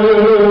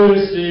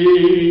mercy.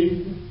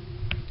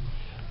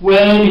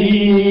 When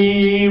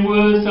He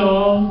was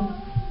on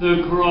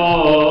the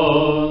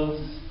cross,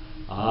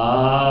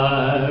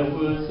 I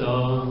was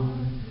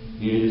on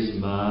His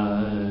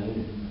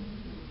mind.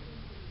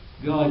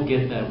 God,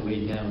 get that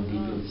way down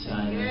deep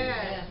inside.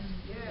 Yes.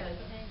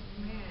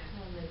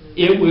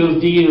 It will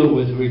deal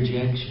with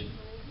rejection.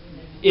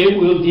 It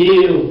will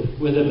deal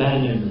with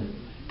abandonment.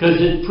 Because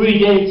it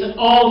predates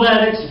all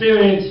that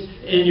experience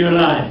in your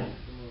life.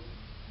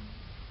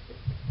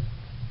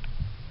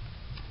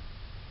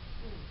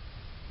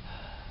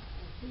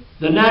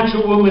 The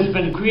natural womb has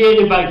been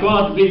created by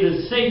God to be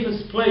the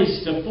safest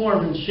place to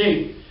form and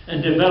shape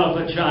and develop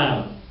a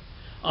child.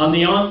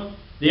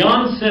 The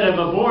onset of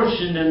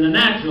abortion in the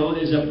natural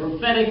is a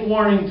prophetic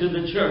warning to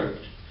the church.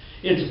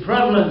 Its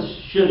prevalence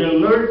should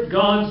alert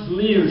God's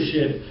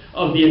leadership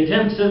of the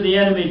attempts of the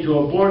enemy to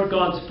abort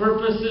God's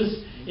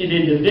purposes in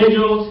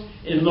individuals,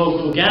 in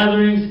local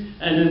gatherings,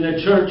 and in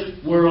the church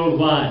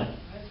worldwide.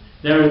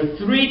 There are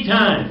 3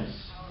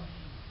 times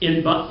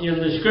in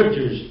the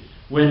scriptures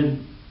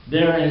when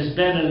there has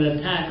been an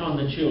attack on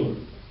the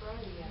children.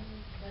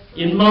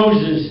 In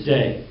Moses'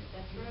 day,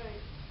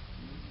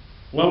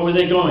 what were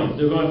they going?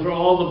 They were going for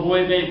all the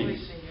boy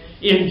babies.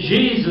 In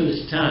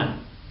Jesus' time,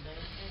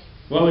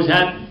 what was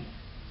happening?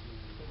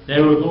 They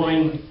were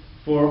going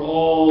for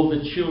all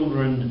the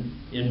children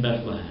in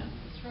Bethlehem.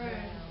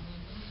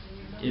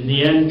 In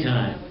the end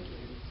time.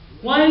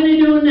 Why are they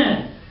doing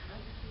that?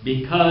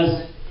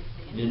 Because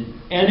the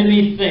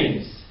enemy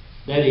thinks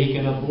that he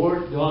can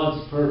abort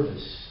God's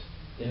purpose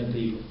in a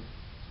people.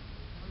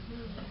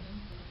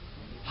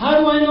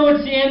 How do I know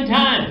it's the end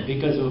time?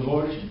 Because of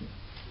abortion.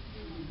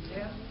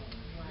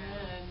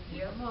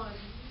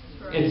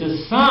 It's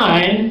a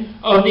sign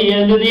of the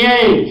end of the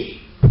age.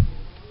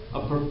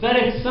 A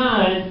prophetic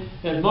sign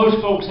that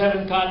most folks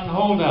haven't gotten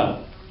hold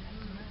of.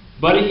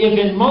 But if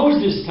in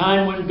Moses'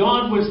 time, when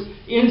God was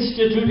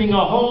instituting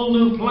a whole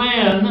new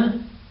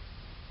plan,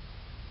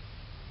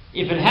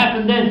 if it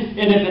happened then,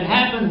 and if it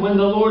happened when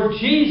the Lord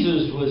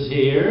Jesus was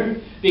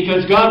here,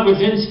 because God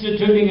was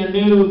instituting a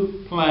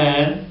new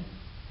plan,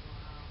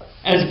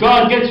 as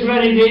God gets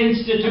ready to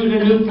institute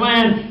a new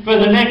plan for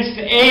the next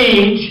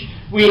age,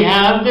 we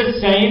have the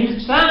same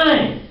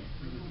sign.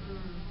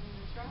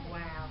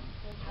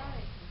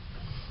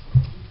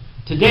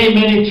 Today,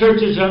 many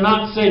churches are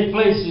not safe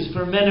places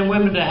for men and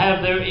women to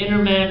have their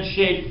inner man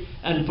shaped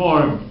and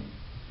formed.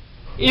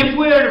 If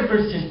we are to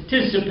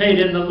participate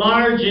in the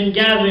large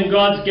gathering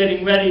God's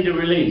getting ready to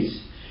release,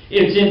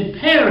 it's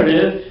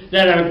imperative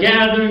that our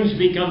gatherings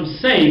become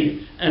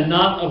safe and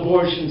not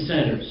abortion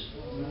centers.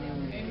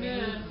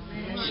 Amen.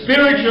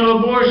 Spiritual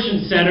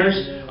abortion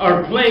centers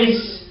are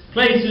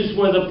places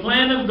where the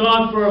plan of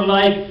God for a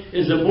life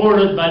is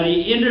aborted by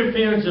the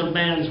interference of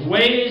man's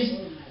ways,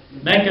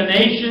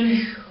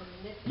 machinations,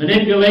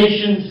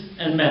 manipulations,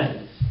 and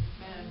methods.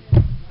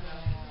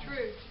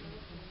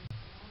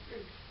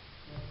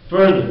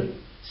 Further,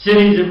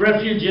 cities of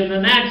refuge in the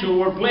natural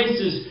were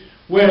places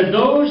where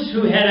those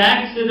who had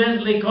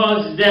accidentally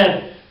caused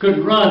death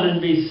could run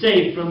and be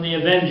safe from the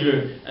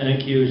avenger and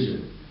accuser.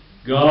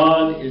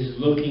 God is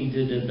looking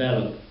to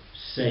develop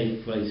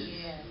safe places.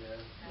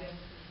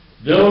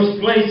 Those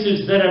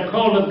places that are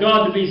called of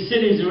God to be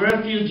cities of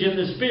refuge in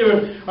the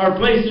Spirit are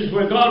places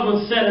where God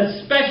will set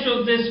a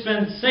special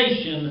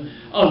dispensation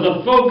of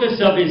the focus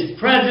of His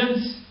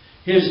presence,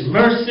 His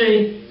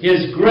mercy,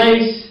 His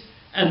grace,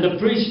 and the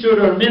priesthood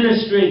or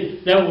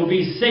ministry that will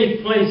be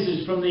safe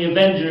places from the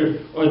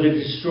avenger or the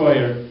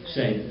destroyer,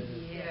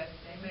 Satan. Yes.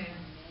 Amen.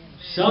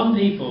 Some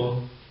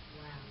people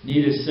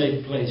need a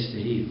safe place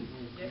to heal.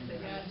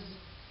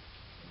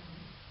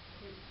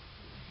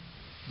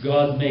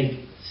 God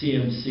make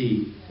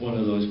CMC one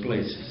of those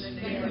places.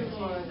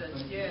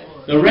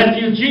 The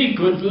refugee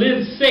could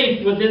live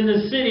safe within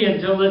the city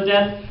until the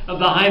death of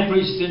the high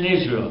priest in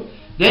Israel.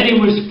 Then he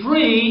was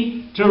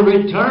free to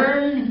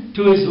return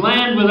to his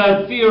land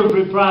without fear of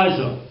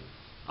reprisal.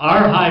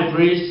 Our high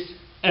priest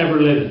ever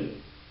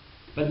living.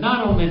 But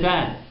not only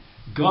that,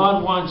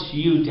 God wants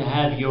you to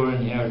have your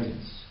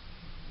inheritance.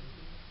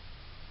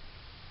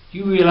 Do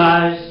you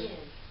realize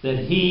that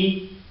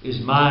He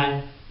is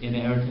my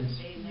inheritance?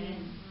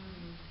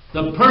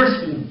 The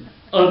person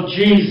of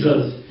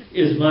Jesus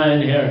is my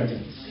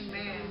inheritance.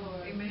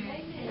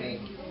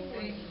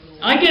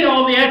 I get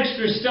all the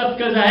extra stuff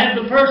because I have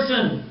the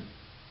person.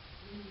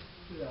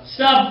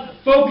 Stop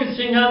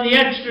focusing on the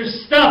extra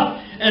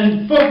stuff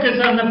and focus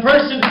on the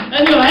person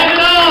and you'll have it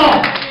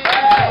all.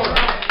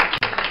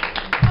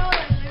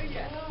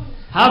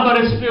 How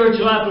about a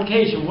spiritual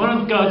application? One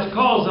of God's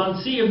calls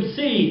on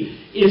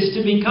CMC is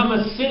to become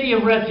a city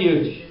of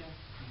refuge.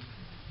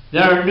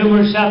 There are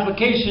numerous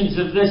applications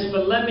of this,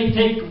 but let me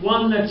take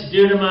one that's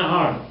dear to my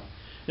heart.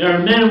 There are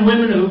men and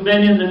women who've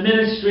been in the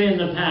ministry in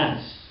the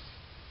past.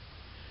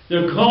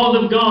 They're called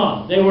of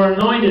God. They were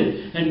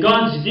anointed. And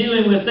God's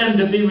dealing with them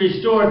to be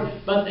restored.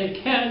 But they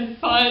can't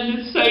find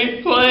a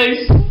safe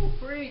place.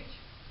 Preach.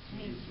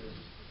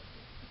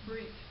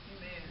 Preach.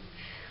 Amen.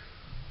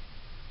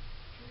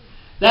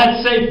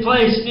 That safe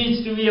place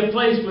needs to be a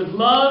place with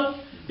love,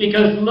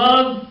 because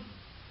love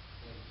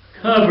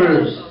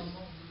covers.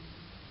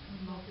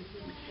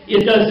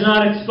 It does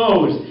not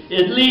expose.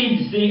 It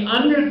leads the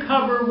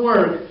undercover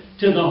work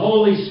to the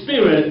Holy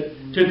Spirit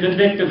to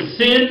convict of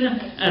sin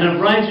and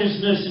of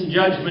righteousness and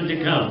judgment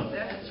to come.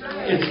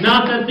 It's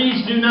not that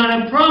these do not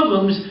have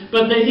problems,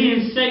 but they need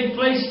a safe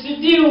place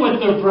to deal with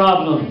their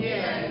problems.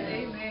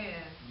 Amen.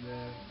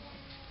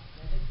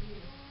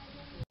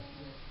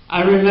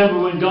 I remember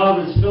when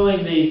God was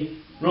filling the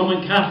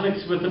Roman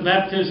Catholics with the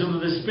baptism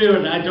of the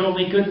Spirit, I told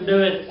him he couldn't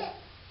do it.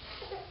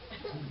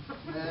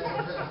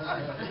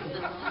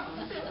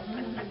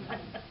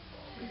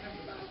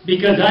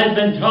 Because I'd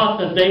been taught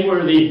that they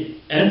were the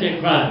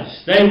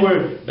Antichrist. They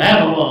were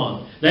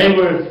Babylon. They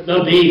were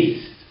the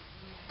beast.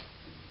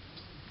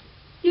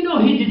 You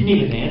know, he didn't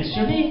even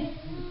answer me.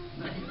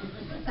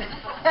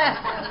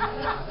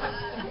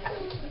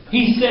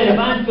 He said, if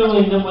I'm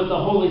filling them with the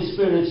Holy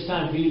Spirit, it's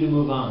time for you to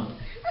move on.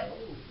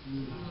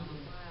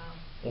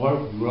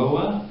 Or grow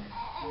up.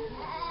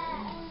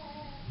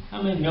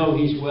 How many know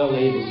he's well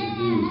able to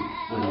do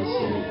what he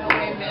said?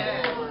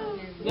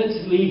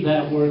 Let's leave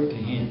that work to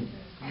him.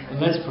 And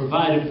let's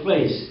provide a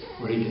place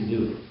where he can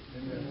do it.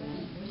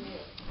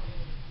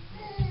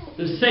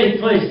 The safe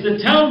place. The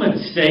Talmud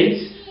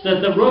states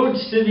that the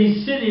roads to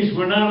these cities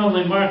were not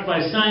only marked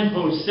by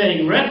signposts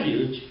saying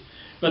refuge,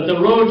 but the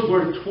roads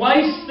were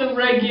twice the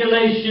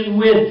regulation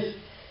width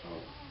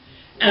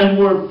and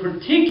were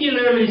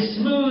particularly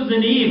smooth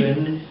and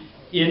even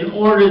in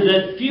order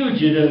that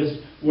fugitives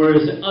were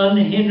as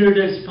unhindered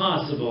as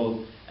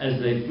possible as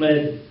they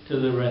fled to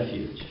the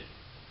refuge.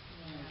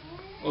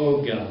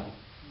 Oh God.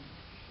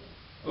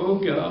 Oh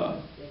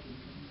God.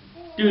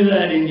 Do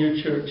that in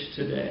your church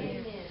today.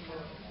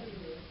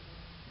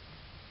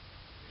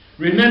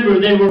 Remember,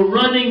 they were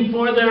running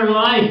for their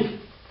life.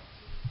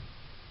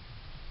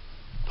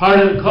 Part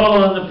of the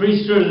call on the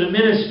priesthood of the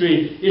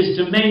ministry is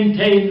to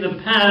maintain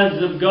the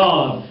paths of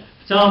God.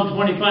 Psalm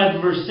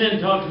 25 verse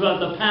 10 talks about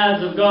the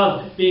paths of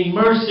God being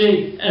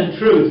mercy and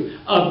truth.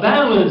 A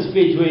balance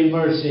between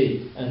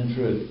mercy and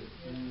truth.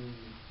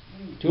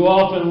 Too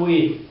often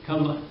we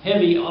come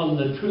heavy on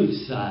the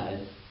truth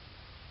side.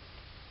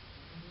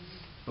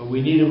 But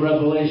we need a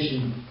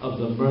revelation of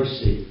the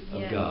mercy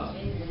of God.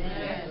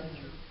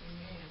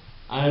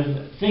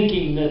 I'm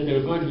thinking that there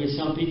are going to be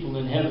some people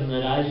in heaven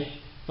that I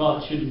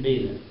thought shouldn't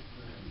be there.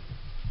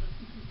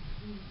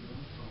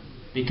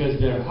 Because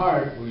their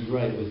heart was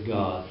right with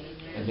God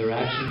and their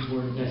actions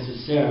weren't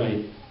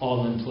necessarily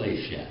all in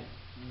place yet.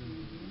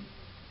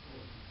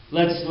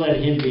 Let's let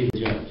him be the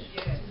judge.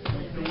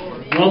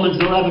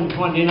 Romans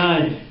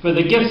 11:29. For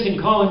the gifts and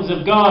callings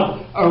of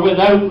God are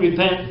without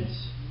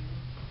repentance.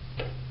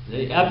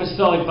 The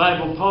Apostolic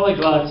Bible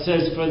Polyglot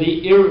says, for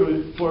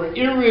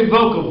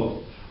irrevocable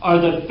are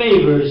the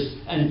favors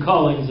and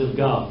callings of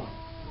God.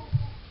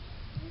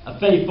 A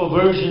Faithful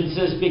Version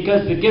says,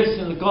 because the gifts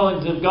and the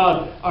callings of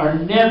God are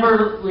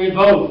never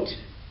revoked.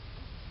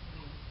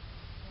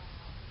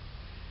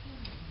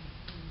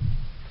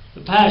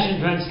 The Passion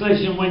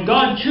Translation, when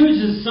God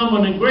chooses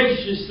someone and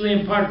graciously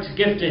imparts a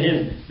gift to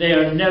him, they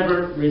are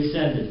never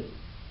rescinded.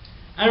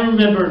 I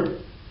remember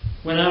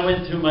when I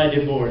went through my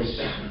divorce,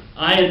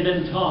 I had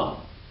been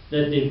taught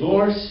that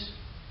divorce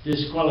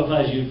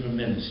disqualifies you from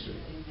ministry.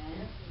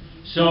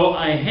 So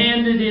I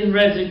handed in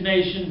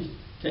resignations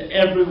to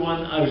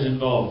everyone I was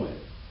involved with.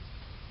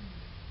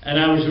 And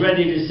I was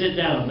ready to sit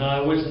down.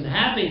 Now, I wasn't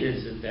happy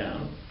to sit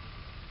down,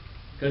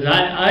 because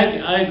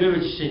I agree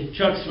with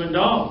Chuck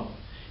Swindoll.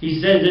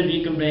 He says if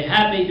you can be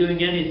happy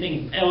doing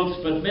anything else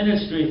but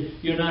ministry,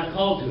 you're not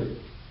called to it.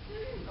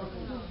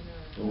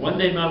 But one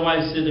day my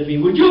wife said to me,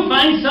 would you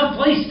find some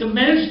place to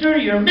minister?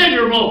 You're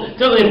miserable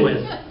to live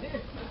with.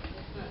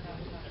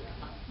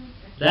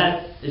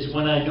 That is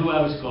when I knew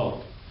I was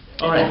called.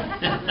 All right.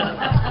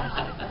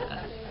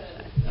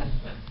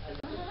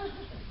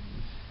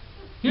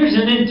 Here's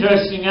an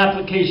interesting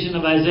application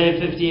of Isaiah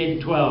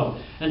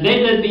 58:12. And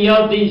they that be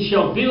of thee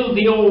shall build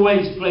the old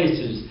waste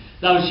places.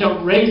 Thou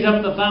shalt raise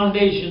up the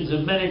foundations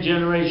of many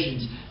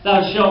generations.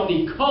 Thou shalt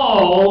be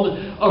called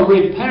a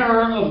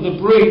repairer of the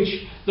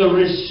breach, the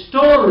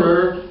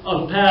restorer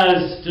of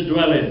paths to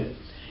dwell in.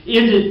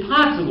 Is it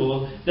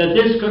possible that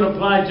this could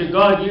apply to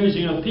God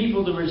using a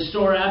people to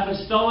restore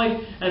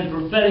apostolic and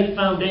prophetic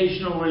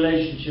foundational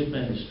relationship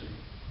ministry?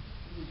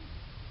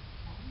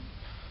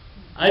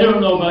 I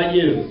don't know about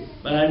you,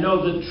 but I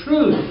know the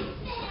truth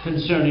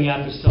concerning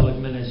apostolic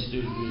ministry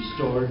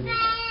restored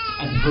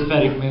and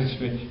prophetic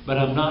ministry, but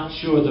I'm not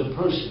sure the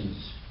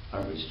persons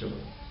are restored.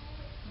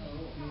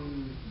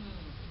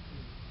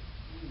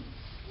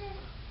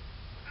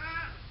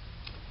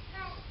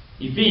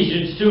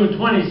 Ephesians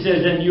 2:20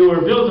 says, and you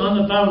are built on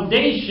the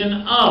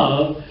foundation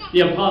of the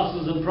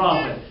apostles and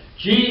prophets,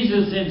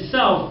 Jesus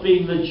himself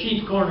being the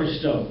chief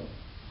cornerstone.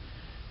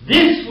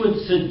 This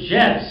would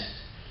suggest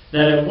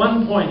that at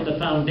one point the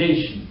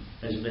foundation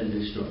has been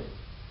destroyed.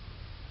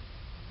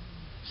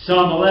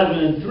 Psalm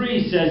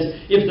 11:3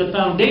 says, if the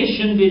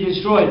foundation be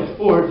destroyed,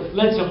 or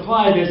let's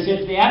apply this,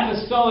 if the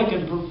apostolic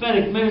and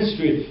prophetic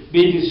ministry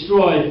be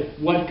destroyed,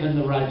 what can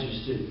the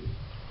righteous do?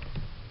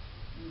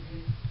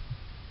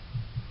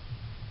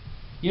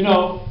 You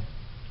know,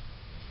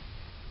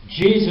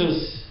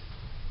 Jesus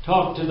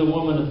talked to the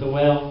woman at the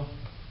well,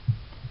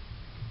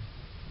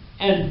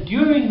 and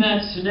during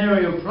that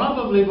scenario,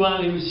 probably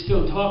while he was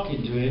still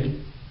talking to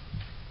him,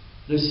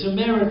 the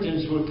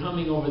Samaritans were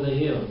coming over the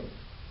hill.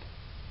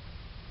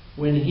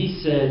 When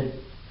he said,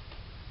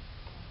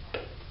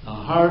 the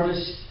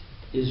harvest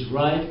is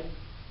ripe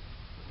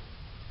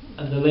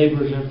and the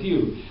laborers are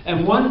few.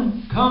 And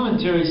one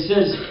commentary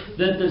says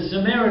that the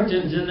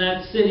Samaritans in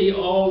that city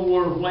all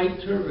wore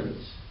white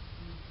turbans.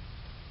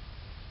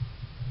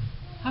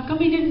 How come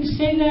he didn't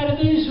say that of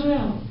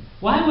Israel?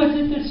 Why was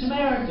it the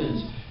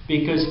Samaritans?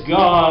 Because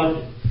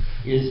God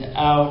is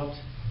out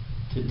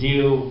to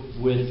deal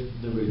with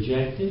the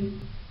rejected.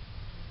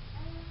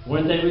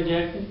 Weren't they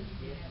rejected?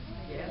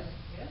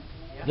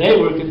 They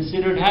were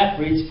considered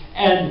half-breeds,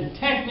 and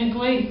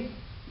technically,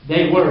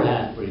 they were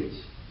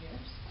half-breeds.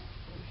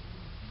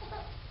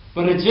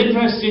 But it's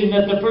interesting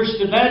that the first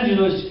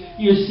evangelist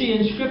you see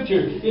in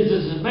Scripture is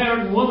a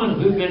Samaritan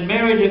woman who'd been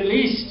married at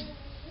least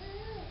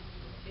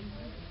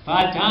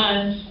 5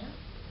 times.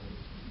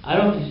 I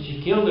don't think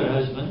she killed her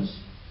husbands.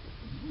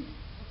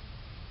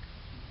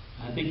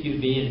 I think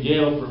you'd be in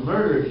jail for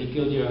murder if you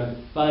killed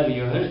 5 of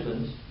your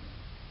husbands.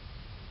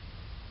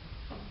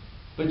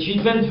 But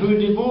she'd been through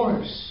a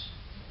divorce.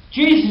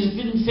 Jesus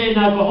didn't say,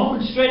 now go home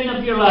and straighten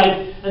up your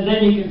life, and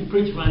then you can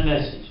preach my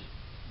message.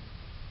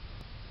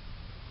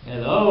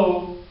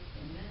 Hello?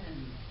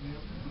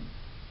 Amen.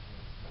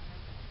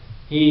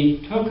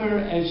 He took her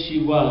as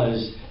she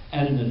was,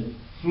 and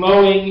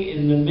flowing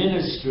in the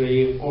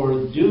ministry,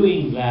 or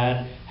doing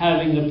that,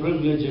 having the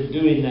privilege of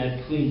doing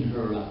that, cleaned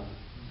her up.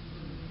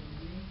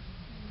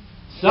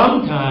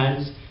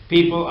 Sometimes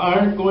people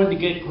aren't going to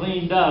get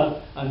cleaned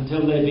up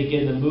until they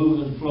begin to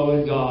move and flow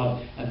in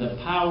God, and the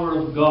power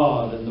of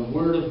God and the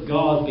Word of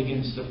God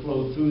begins to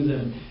flow through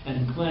them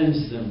and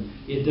cleanse them.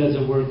 It does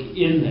a work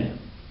in them.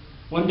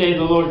 One day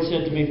the Lord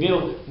said to me,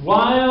 Bill,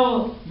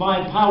 while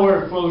my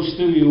power flows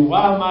through you,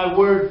 while my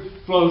Word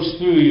flows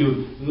through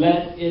you,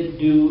 let it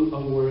do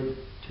a work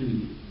to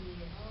you.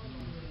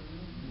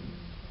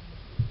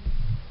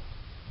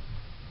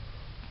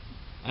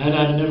 And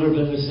I've never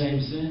been the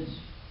same since.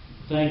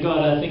 Thank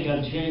God, I think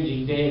I'm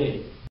changing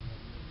daily.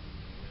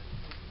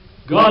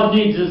 God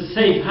needs a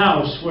safe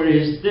house where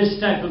this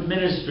type of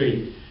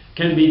ministry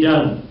can be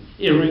done.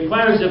 It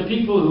requires a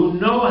people who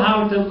know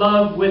how to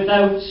love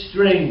without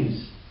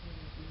strings.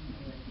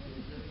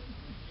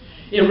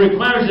 It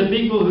requires a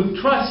people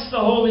who trust the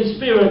Holy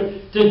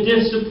Spirit to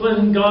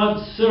discipline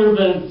God's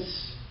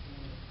servants.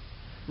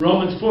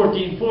 Romans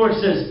 14:4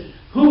 says,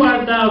 who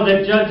art thou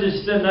that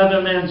judgest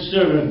another man's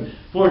servant?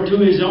 For to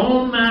his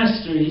own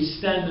master he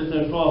standeth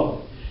or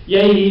falleth.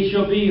 Yea, he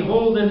shall be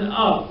holden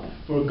up,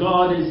 for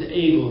God is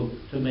able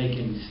to make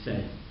him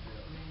stand.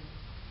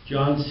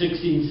 John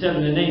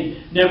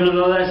 16:7-8.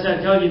 Nevertheless,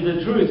 I tell you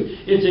the truth.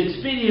 It's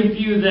expedient for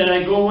you that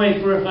I go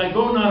away. For if I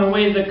go not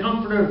away, the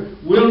Comforter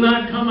will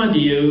not come unto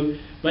you.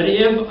 But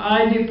if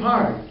I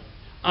depart,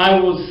 I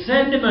will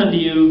send him unto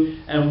you.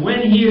 And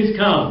when he is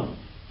come,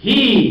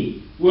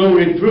 he will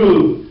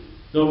reprove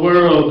the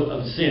world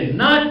of sin.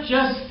 Not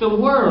just the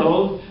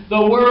world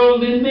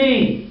in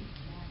me.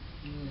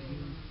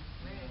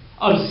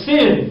 Of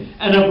sin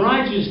and of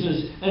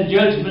righteousness and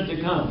judgment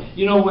to come.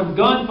 You know, when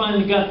God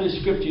finally got this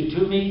scripture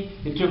to me,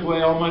 it took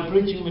away all my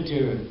preaching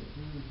material.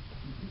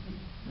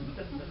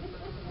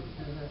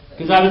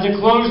 Because I was a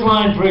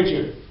clothesline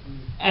preacher.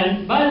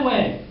 And by the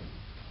way,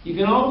 you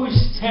can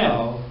always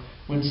tell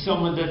when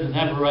someone doesn't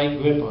have a right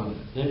grip on it.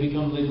 They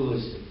become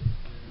legalistic.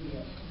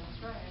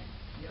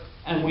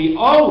 And we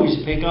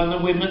always pick on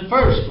the women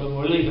first when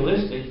we're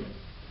legalistic.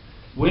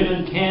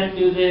 Women can't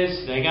do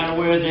this, they got to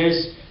wear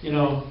this, you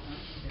know.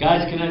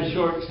 Guys can have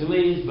short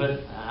sleeves,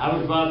 but I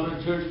was brought up in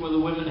a church where the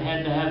women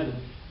had to have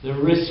their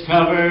wrists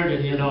covered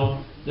and, you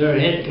know, their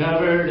head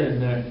covered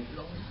and their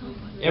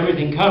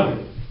everything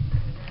covered.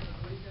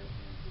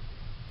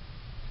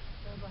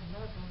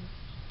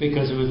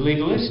 Because it was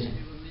legalistic.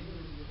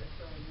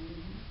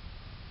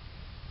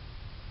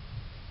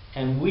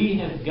 And we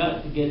have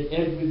got to get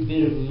every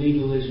bit of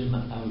legalism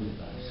out of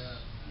us.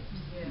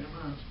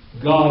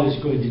 God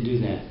is going to do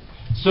that.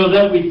 So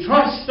that we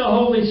trust the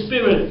Holy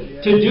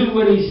Spirit to do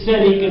what He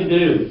said He can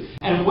do.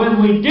 And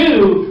when we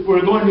do,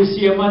 we're going to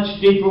see a much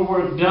deeper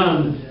work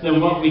done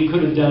than what we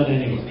could have done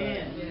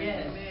anyway.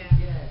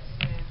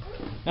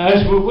 Now,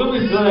 as we're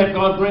willing to let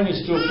God bring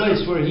us to a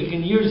place where He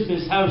can use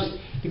this house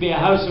to be a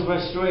house of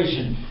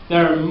restoration,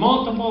 there are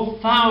multiple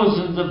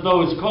thousands of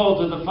those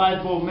called to the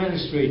fivefold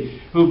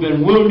ministry who've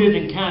been wounded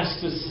and cast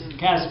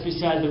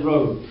beside the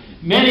road.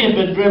 Many have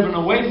been driven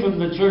away from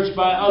the church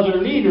by other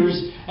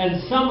leaders,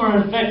 and some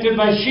are infected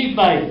by sheep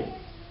bite.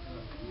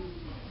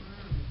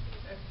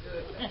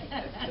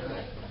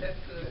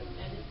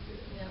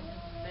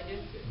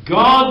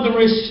 God the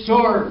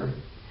Restorer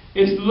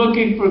is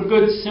looking for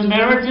good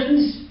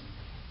Samaritans,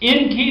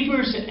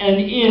 innkeepers, and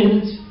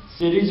inns,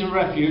 cities of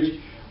refuge,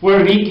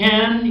 where He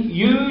can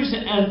use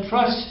and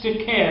trust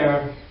to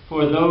care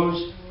for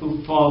those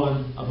who've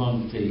fallen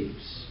among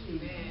thieves.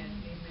 Amen.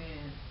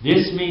 Amen.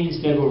 This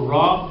means they were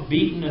robbed,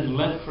 beaten, and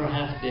left for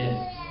half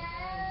dead.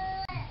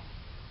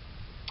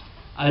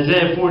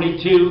 Isaiah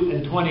 42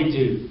 and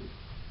 22.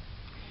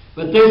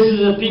 But this is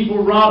a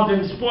people robbed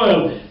and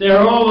spoiled. They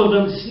are all of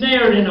them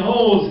snared in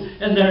holes,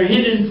 and they are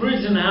hid in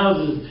prison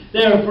houses.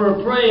 They are for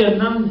a prey, and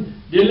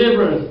none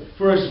delivereth,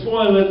 for a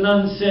spoil, and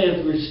none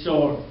saith,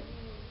 Restore.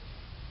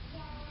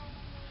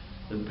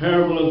 The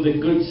parable of the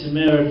Good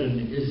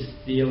Samaritan is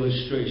the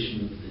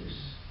illustration of this.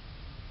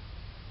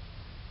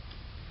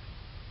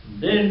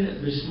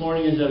 Then, this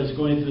morning, as I was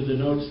going through the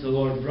notes, the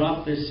Lord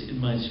dropped this in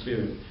my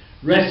spirit.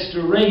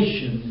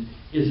 Restoration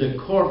is a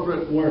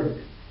corporate work.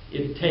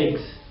 It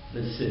takes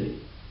the city.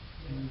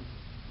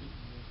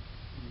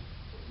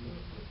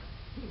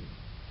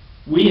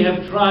 We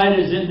have tried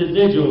as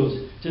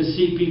individuals to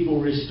see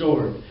people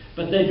restored,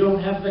 but they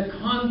don't have the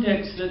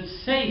context that's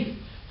safe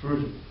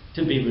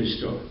to be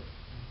restored.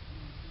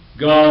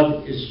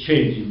 God is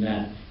changing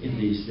that in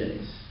these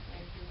days.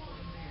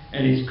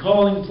 And He's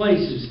calling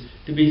places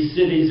to be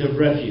cities of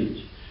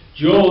refuge.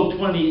 Joel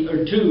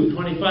 2,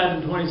 25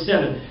 and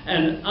 27.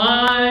 And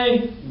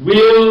I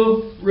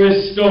will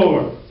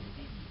restore.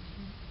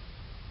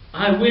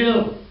 I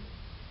will.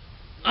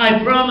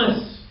 I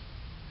promise.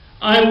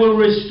 I will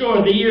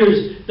restore the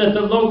years that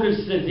the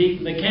locust has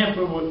eaten, the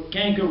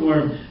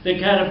cankerworm, the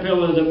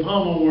caterpillar, the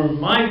pommel worm,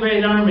 my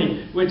great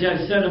army which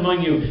I sent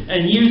among you.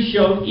 And you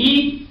shall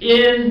eat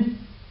in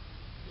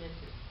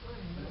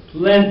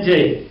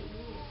plenty,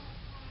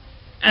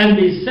 and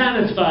be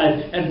satisfied,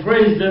 and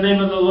praise the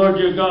name of the Lord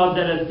your God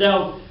that hath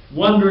dealt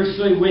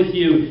wondrously with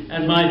you.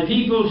 And my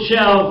people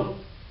shall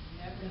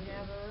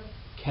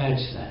catch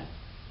that.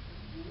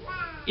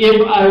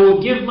 If I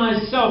will give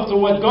myself to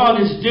what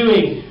God is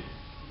doing,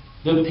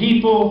 the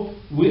people,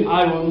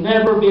 I will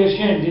never be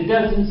ashamed. It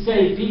doesn't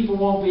say people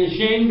won't be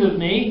ashamed of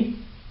me.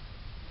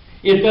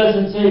 It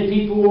doesn't say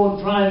people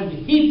won't try and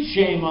heap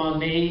shame on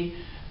me.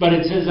 But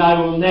it says I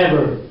will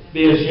never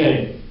be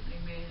ashamed.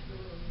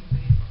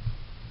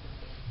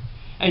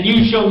 And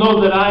you shall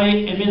know that I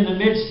am in the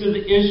midst of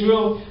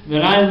Israel,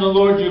 that I am the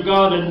Lord your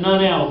God and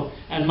none else.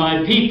 And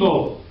my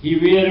people, He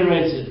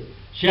reiterates it,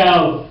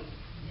 shall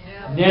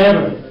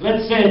never,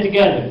 let's say it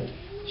together,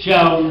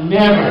 shall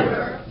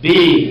never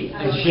be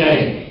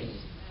ashamed.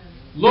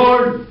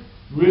 Lord,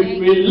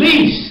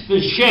 release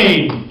the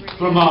shame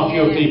from off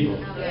your people.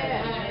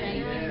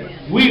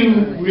 We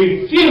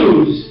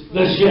refuse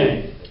the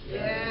shame.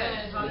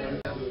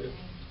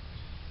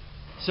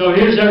 So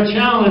here's our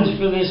challenge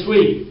for this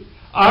week.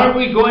 Are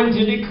we going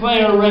to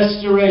declare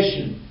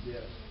restoration?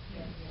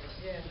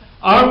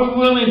 Are we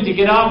willing to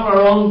get off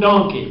our own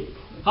donkey,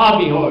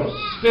 hobby horse,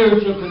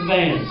 spiritual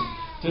conveyance,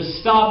 to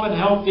stop and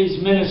help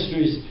these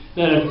ministries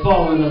that have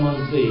fallen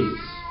among thieves?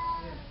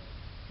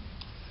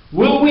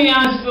 Will we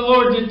ask the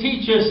Lord to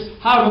teach us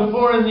how to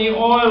pour in the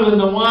oil and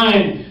the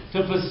wine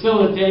to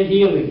facilitate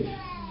healing?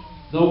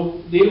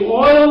 The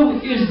oil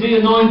is the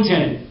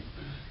anointing.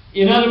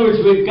 In other words,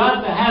 we've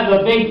got to have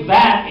a big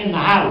vat in the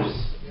house.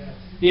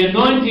 The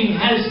anointing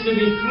has to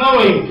be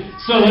flowing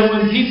so that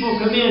when people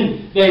come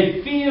in,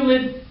 they feel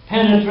it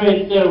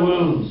penetrate their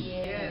wounds.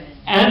 Yes.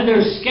 And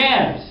their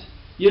scabs.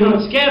 You know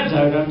what scabs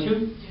are, don't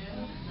you?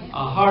 Yes.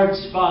 A hard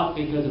spot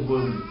because of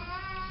wounds.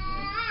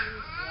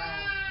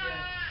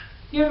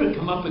 You ever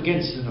come up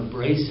against an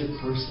abrasive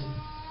person?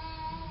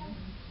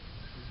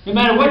 No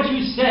matter what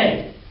you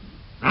say,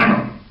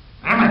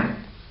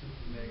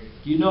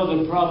 you know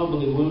they're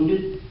probably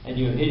wounded and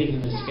you're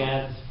hitting the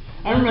scabs.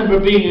 I remember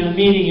being in a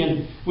meeting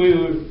and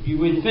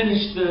we'd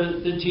finished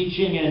the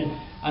teaching and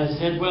I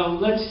said, well,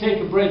 let's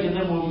take a break and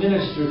then we'll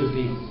minister to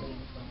people.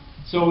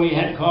 So we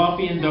had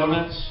coffee and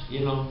donuts, you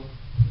know,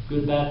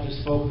 good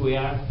Baptist folk we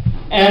are.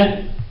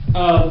 And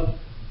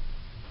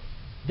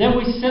then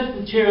we set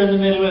the chair in the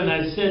middle and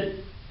I said,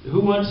 who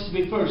wants to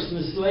be first?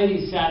 And this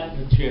lady sat in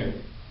the chair.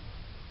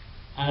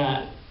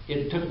 And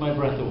it took my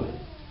breath away.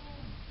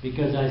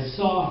 Because I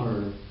saw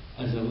her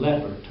as a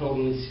leper,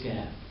 totally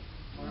scabbed.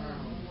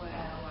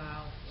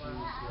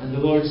 And the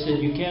Lord said,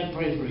 you can't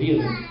pray for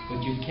healing,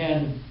 but you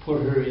can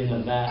put her in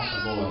a vat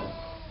of oil.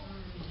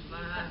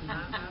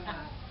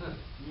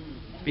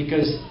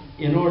 Because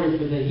in order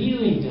for the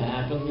healing to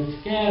happen,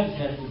 the scabs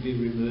have to be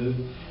removed,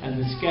 and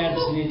the scabs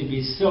need to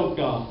be soaked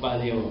off by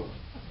the oil.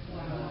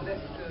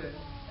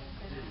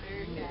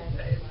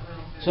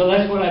 So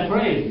that's what I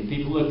prayed.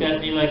 People looked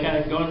at me like I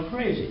had gone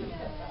crazy.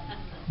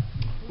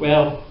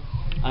 Well,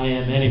 I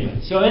am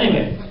anyway. So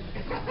anyway.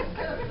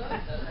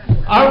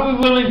 Are we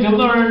willing to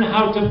learn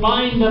how to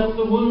bind up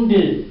the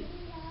wounded?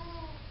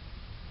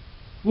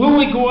 Will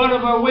we go out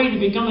of our way to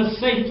become a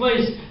safe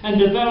place and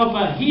develop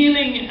a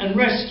healing and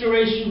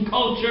restoration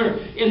culture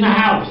in the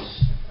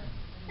house?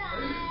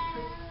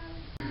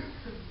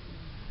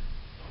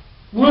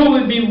 Will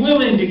we be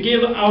willing to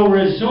give our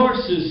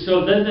resources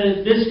so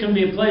that this can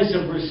be a place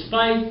of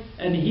respite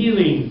and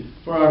healing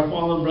for our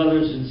fallen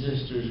brothers and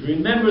sisters?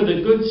 Remember,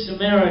 the Good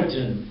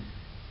Samaritan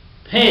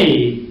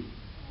paid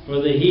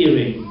for the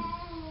healing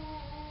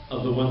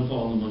of the one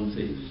fallen among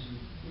thieves.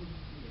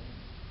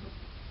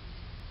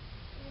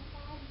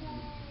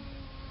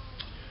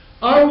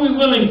 Are we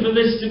willing for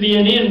this to be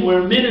an inn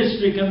where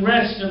ministry can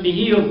rest and be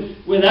healed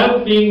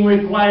without being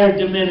required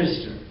to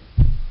minister?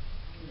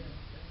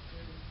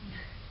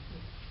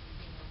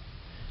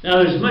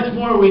 Now, there's much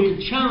more we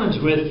could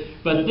challenge with,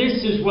 but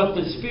this is what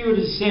the Spirit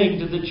is saying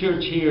to the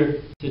church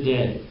here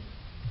today.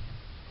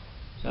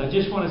 So I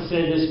just want to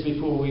say this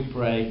before we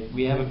pray.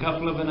 We have a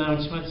couple of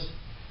announcements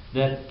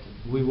that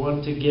we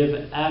want to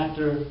give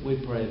after we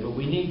pray, but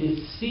we need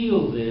to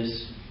seal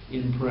this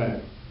in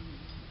prayer.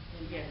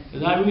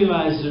 Because I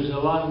realize there's a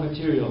lot of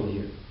material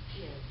here.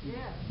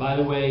 By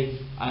the way,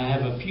 I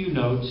have a few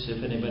notes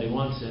if anybody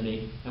wants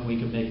any, and we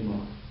can make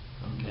more.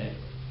 Okay?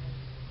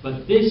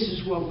 But this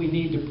is what we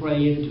need to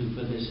pray into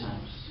for this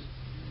house.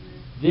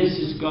 This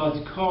is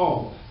God's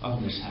call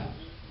on this house,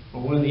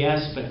 or one of the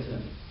aspects of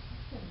it.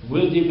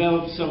 We'll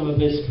develop some of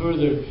this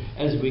further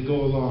as we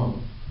go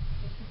along.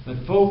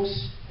 But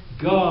folks,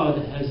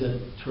 God has a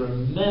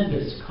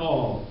tremendous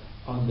call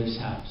on this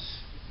house.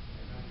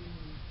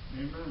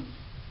 Amen.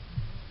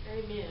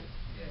 Amen.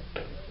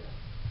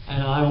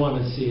 And I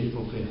want to see it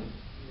fulfilled.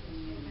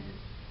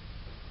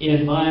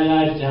 In my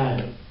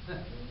lifetime.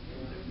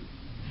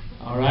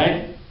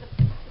 Alright?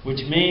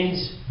 Which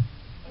means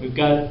we've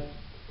got,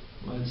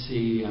 let's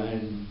see,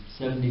 I'm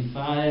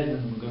 75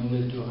 and we're going to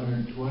live to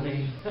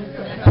 120.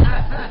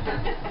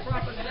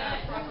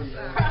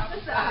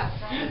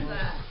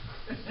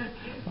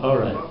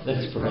 Alright,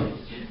 let's pray.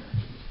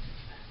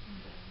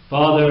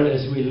 Father,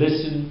 as we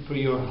listen for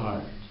your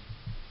heart,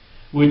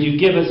 would you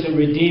give us a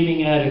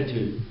redeeming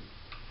attitude?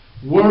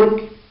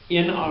 Work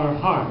in our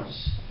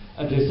hearts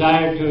a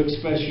desire to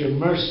express your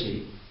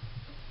mercy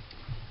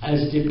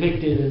as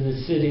depicted in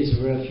the Cities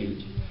of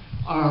Refuge.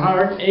 Our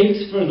heart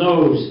aches for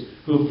those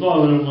who've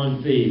fallen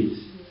among thieves.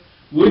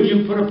 Would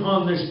you put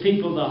upon this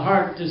people the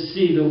heart to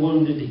see the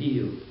wounded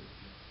healed?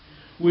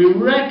 We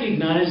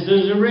recognize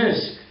there's a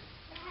risk,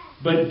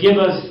 but give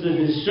us the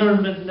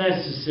discernment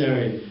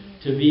necessary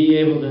to be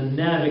able to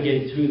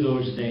navigate through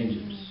those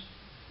dangers.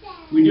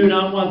 We do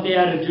not want the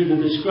attitude of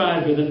the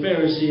scribe or the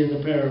Pharisee in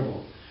the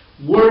parable.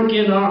 Work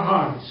in our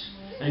hearts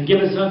and give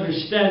us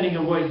understanding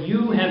of what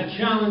you have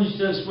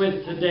challenged us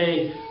with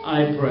today,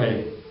 I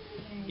pray.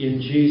 In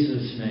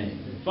Jesus' name.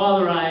 And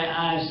Father, I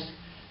ask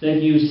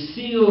that you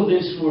seal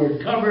this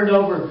word, cover it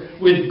over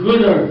with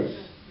good earth.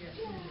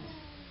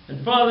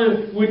 And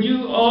Father, would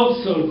you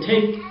also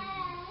take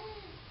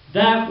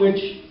that which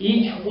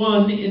each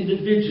one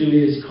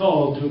individually is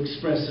called to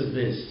express of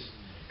this?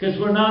 Because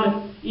we're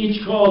not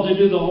each called to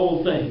do the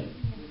whole thing.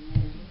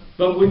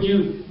 But would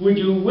you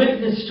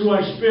witness to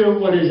our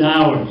spirit what is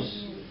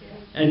ours?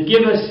 And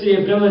give us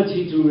the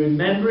ability to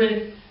remember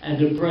it and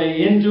to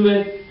pray into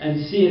it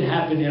and see it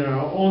happen in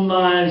our own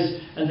lives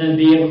and then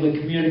be able to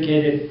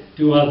communicate it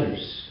to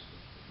others.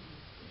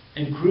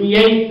 And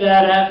create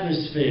that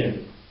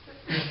atmosphere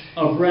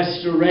of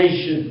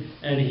restoration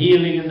and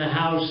healing in the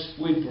house,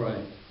 we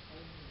pray.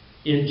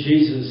 In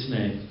Jesus'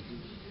 name,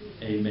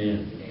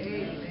 amen.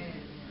 Amen.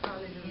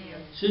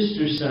 Hallelujah.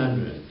 Sister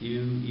Sandra,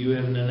 you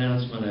have an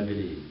announcement, I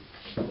believe.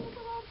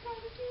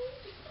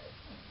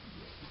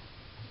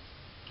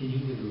 Can you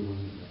give her one of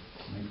the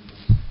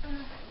microphones?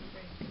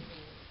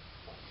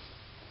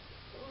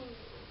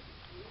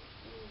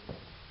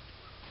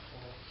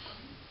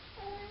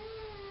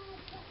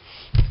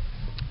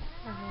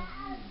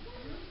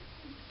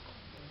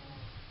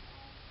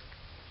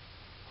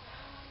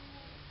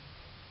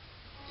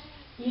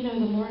 You know,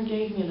 the Lord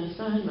gave me an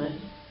assignment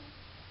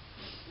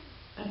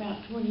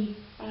about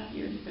 25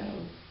 years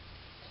ago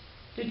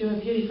to do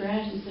a Beauty for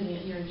Ashes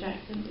event here in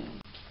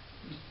Jacksonville.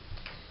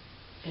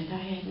 And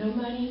I had no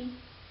money.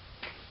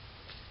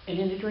 And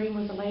in the dream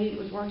was a lady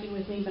that was working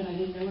with me, but I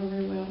didn't know her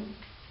very well.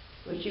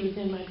 But she was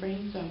in my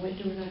dream, so I went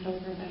to her and I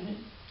told her about it.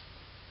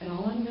 And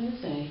all I'm going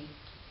to say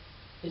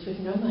is with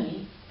no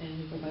money, and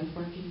we were both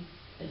working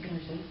as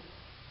nurses,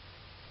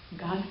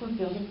 God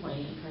fulfilled a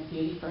plan for a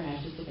Beauty for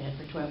Ashes event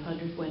for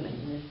 1,200 women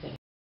in this city.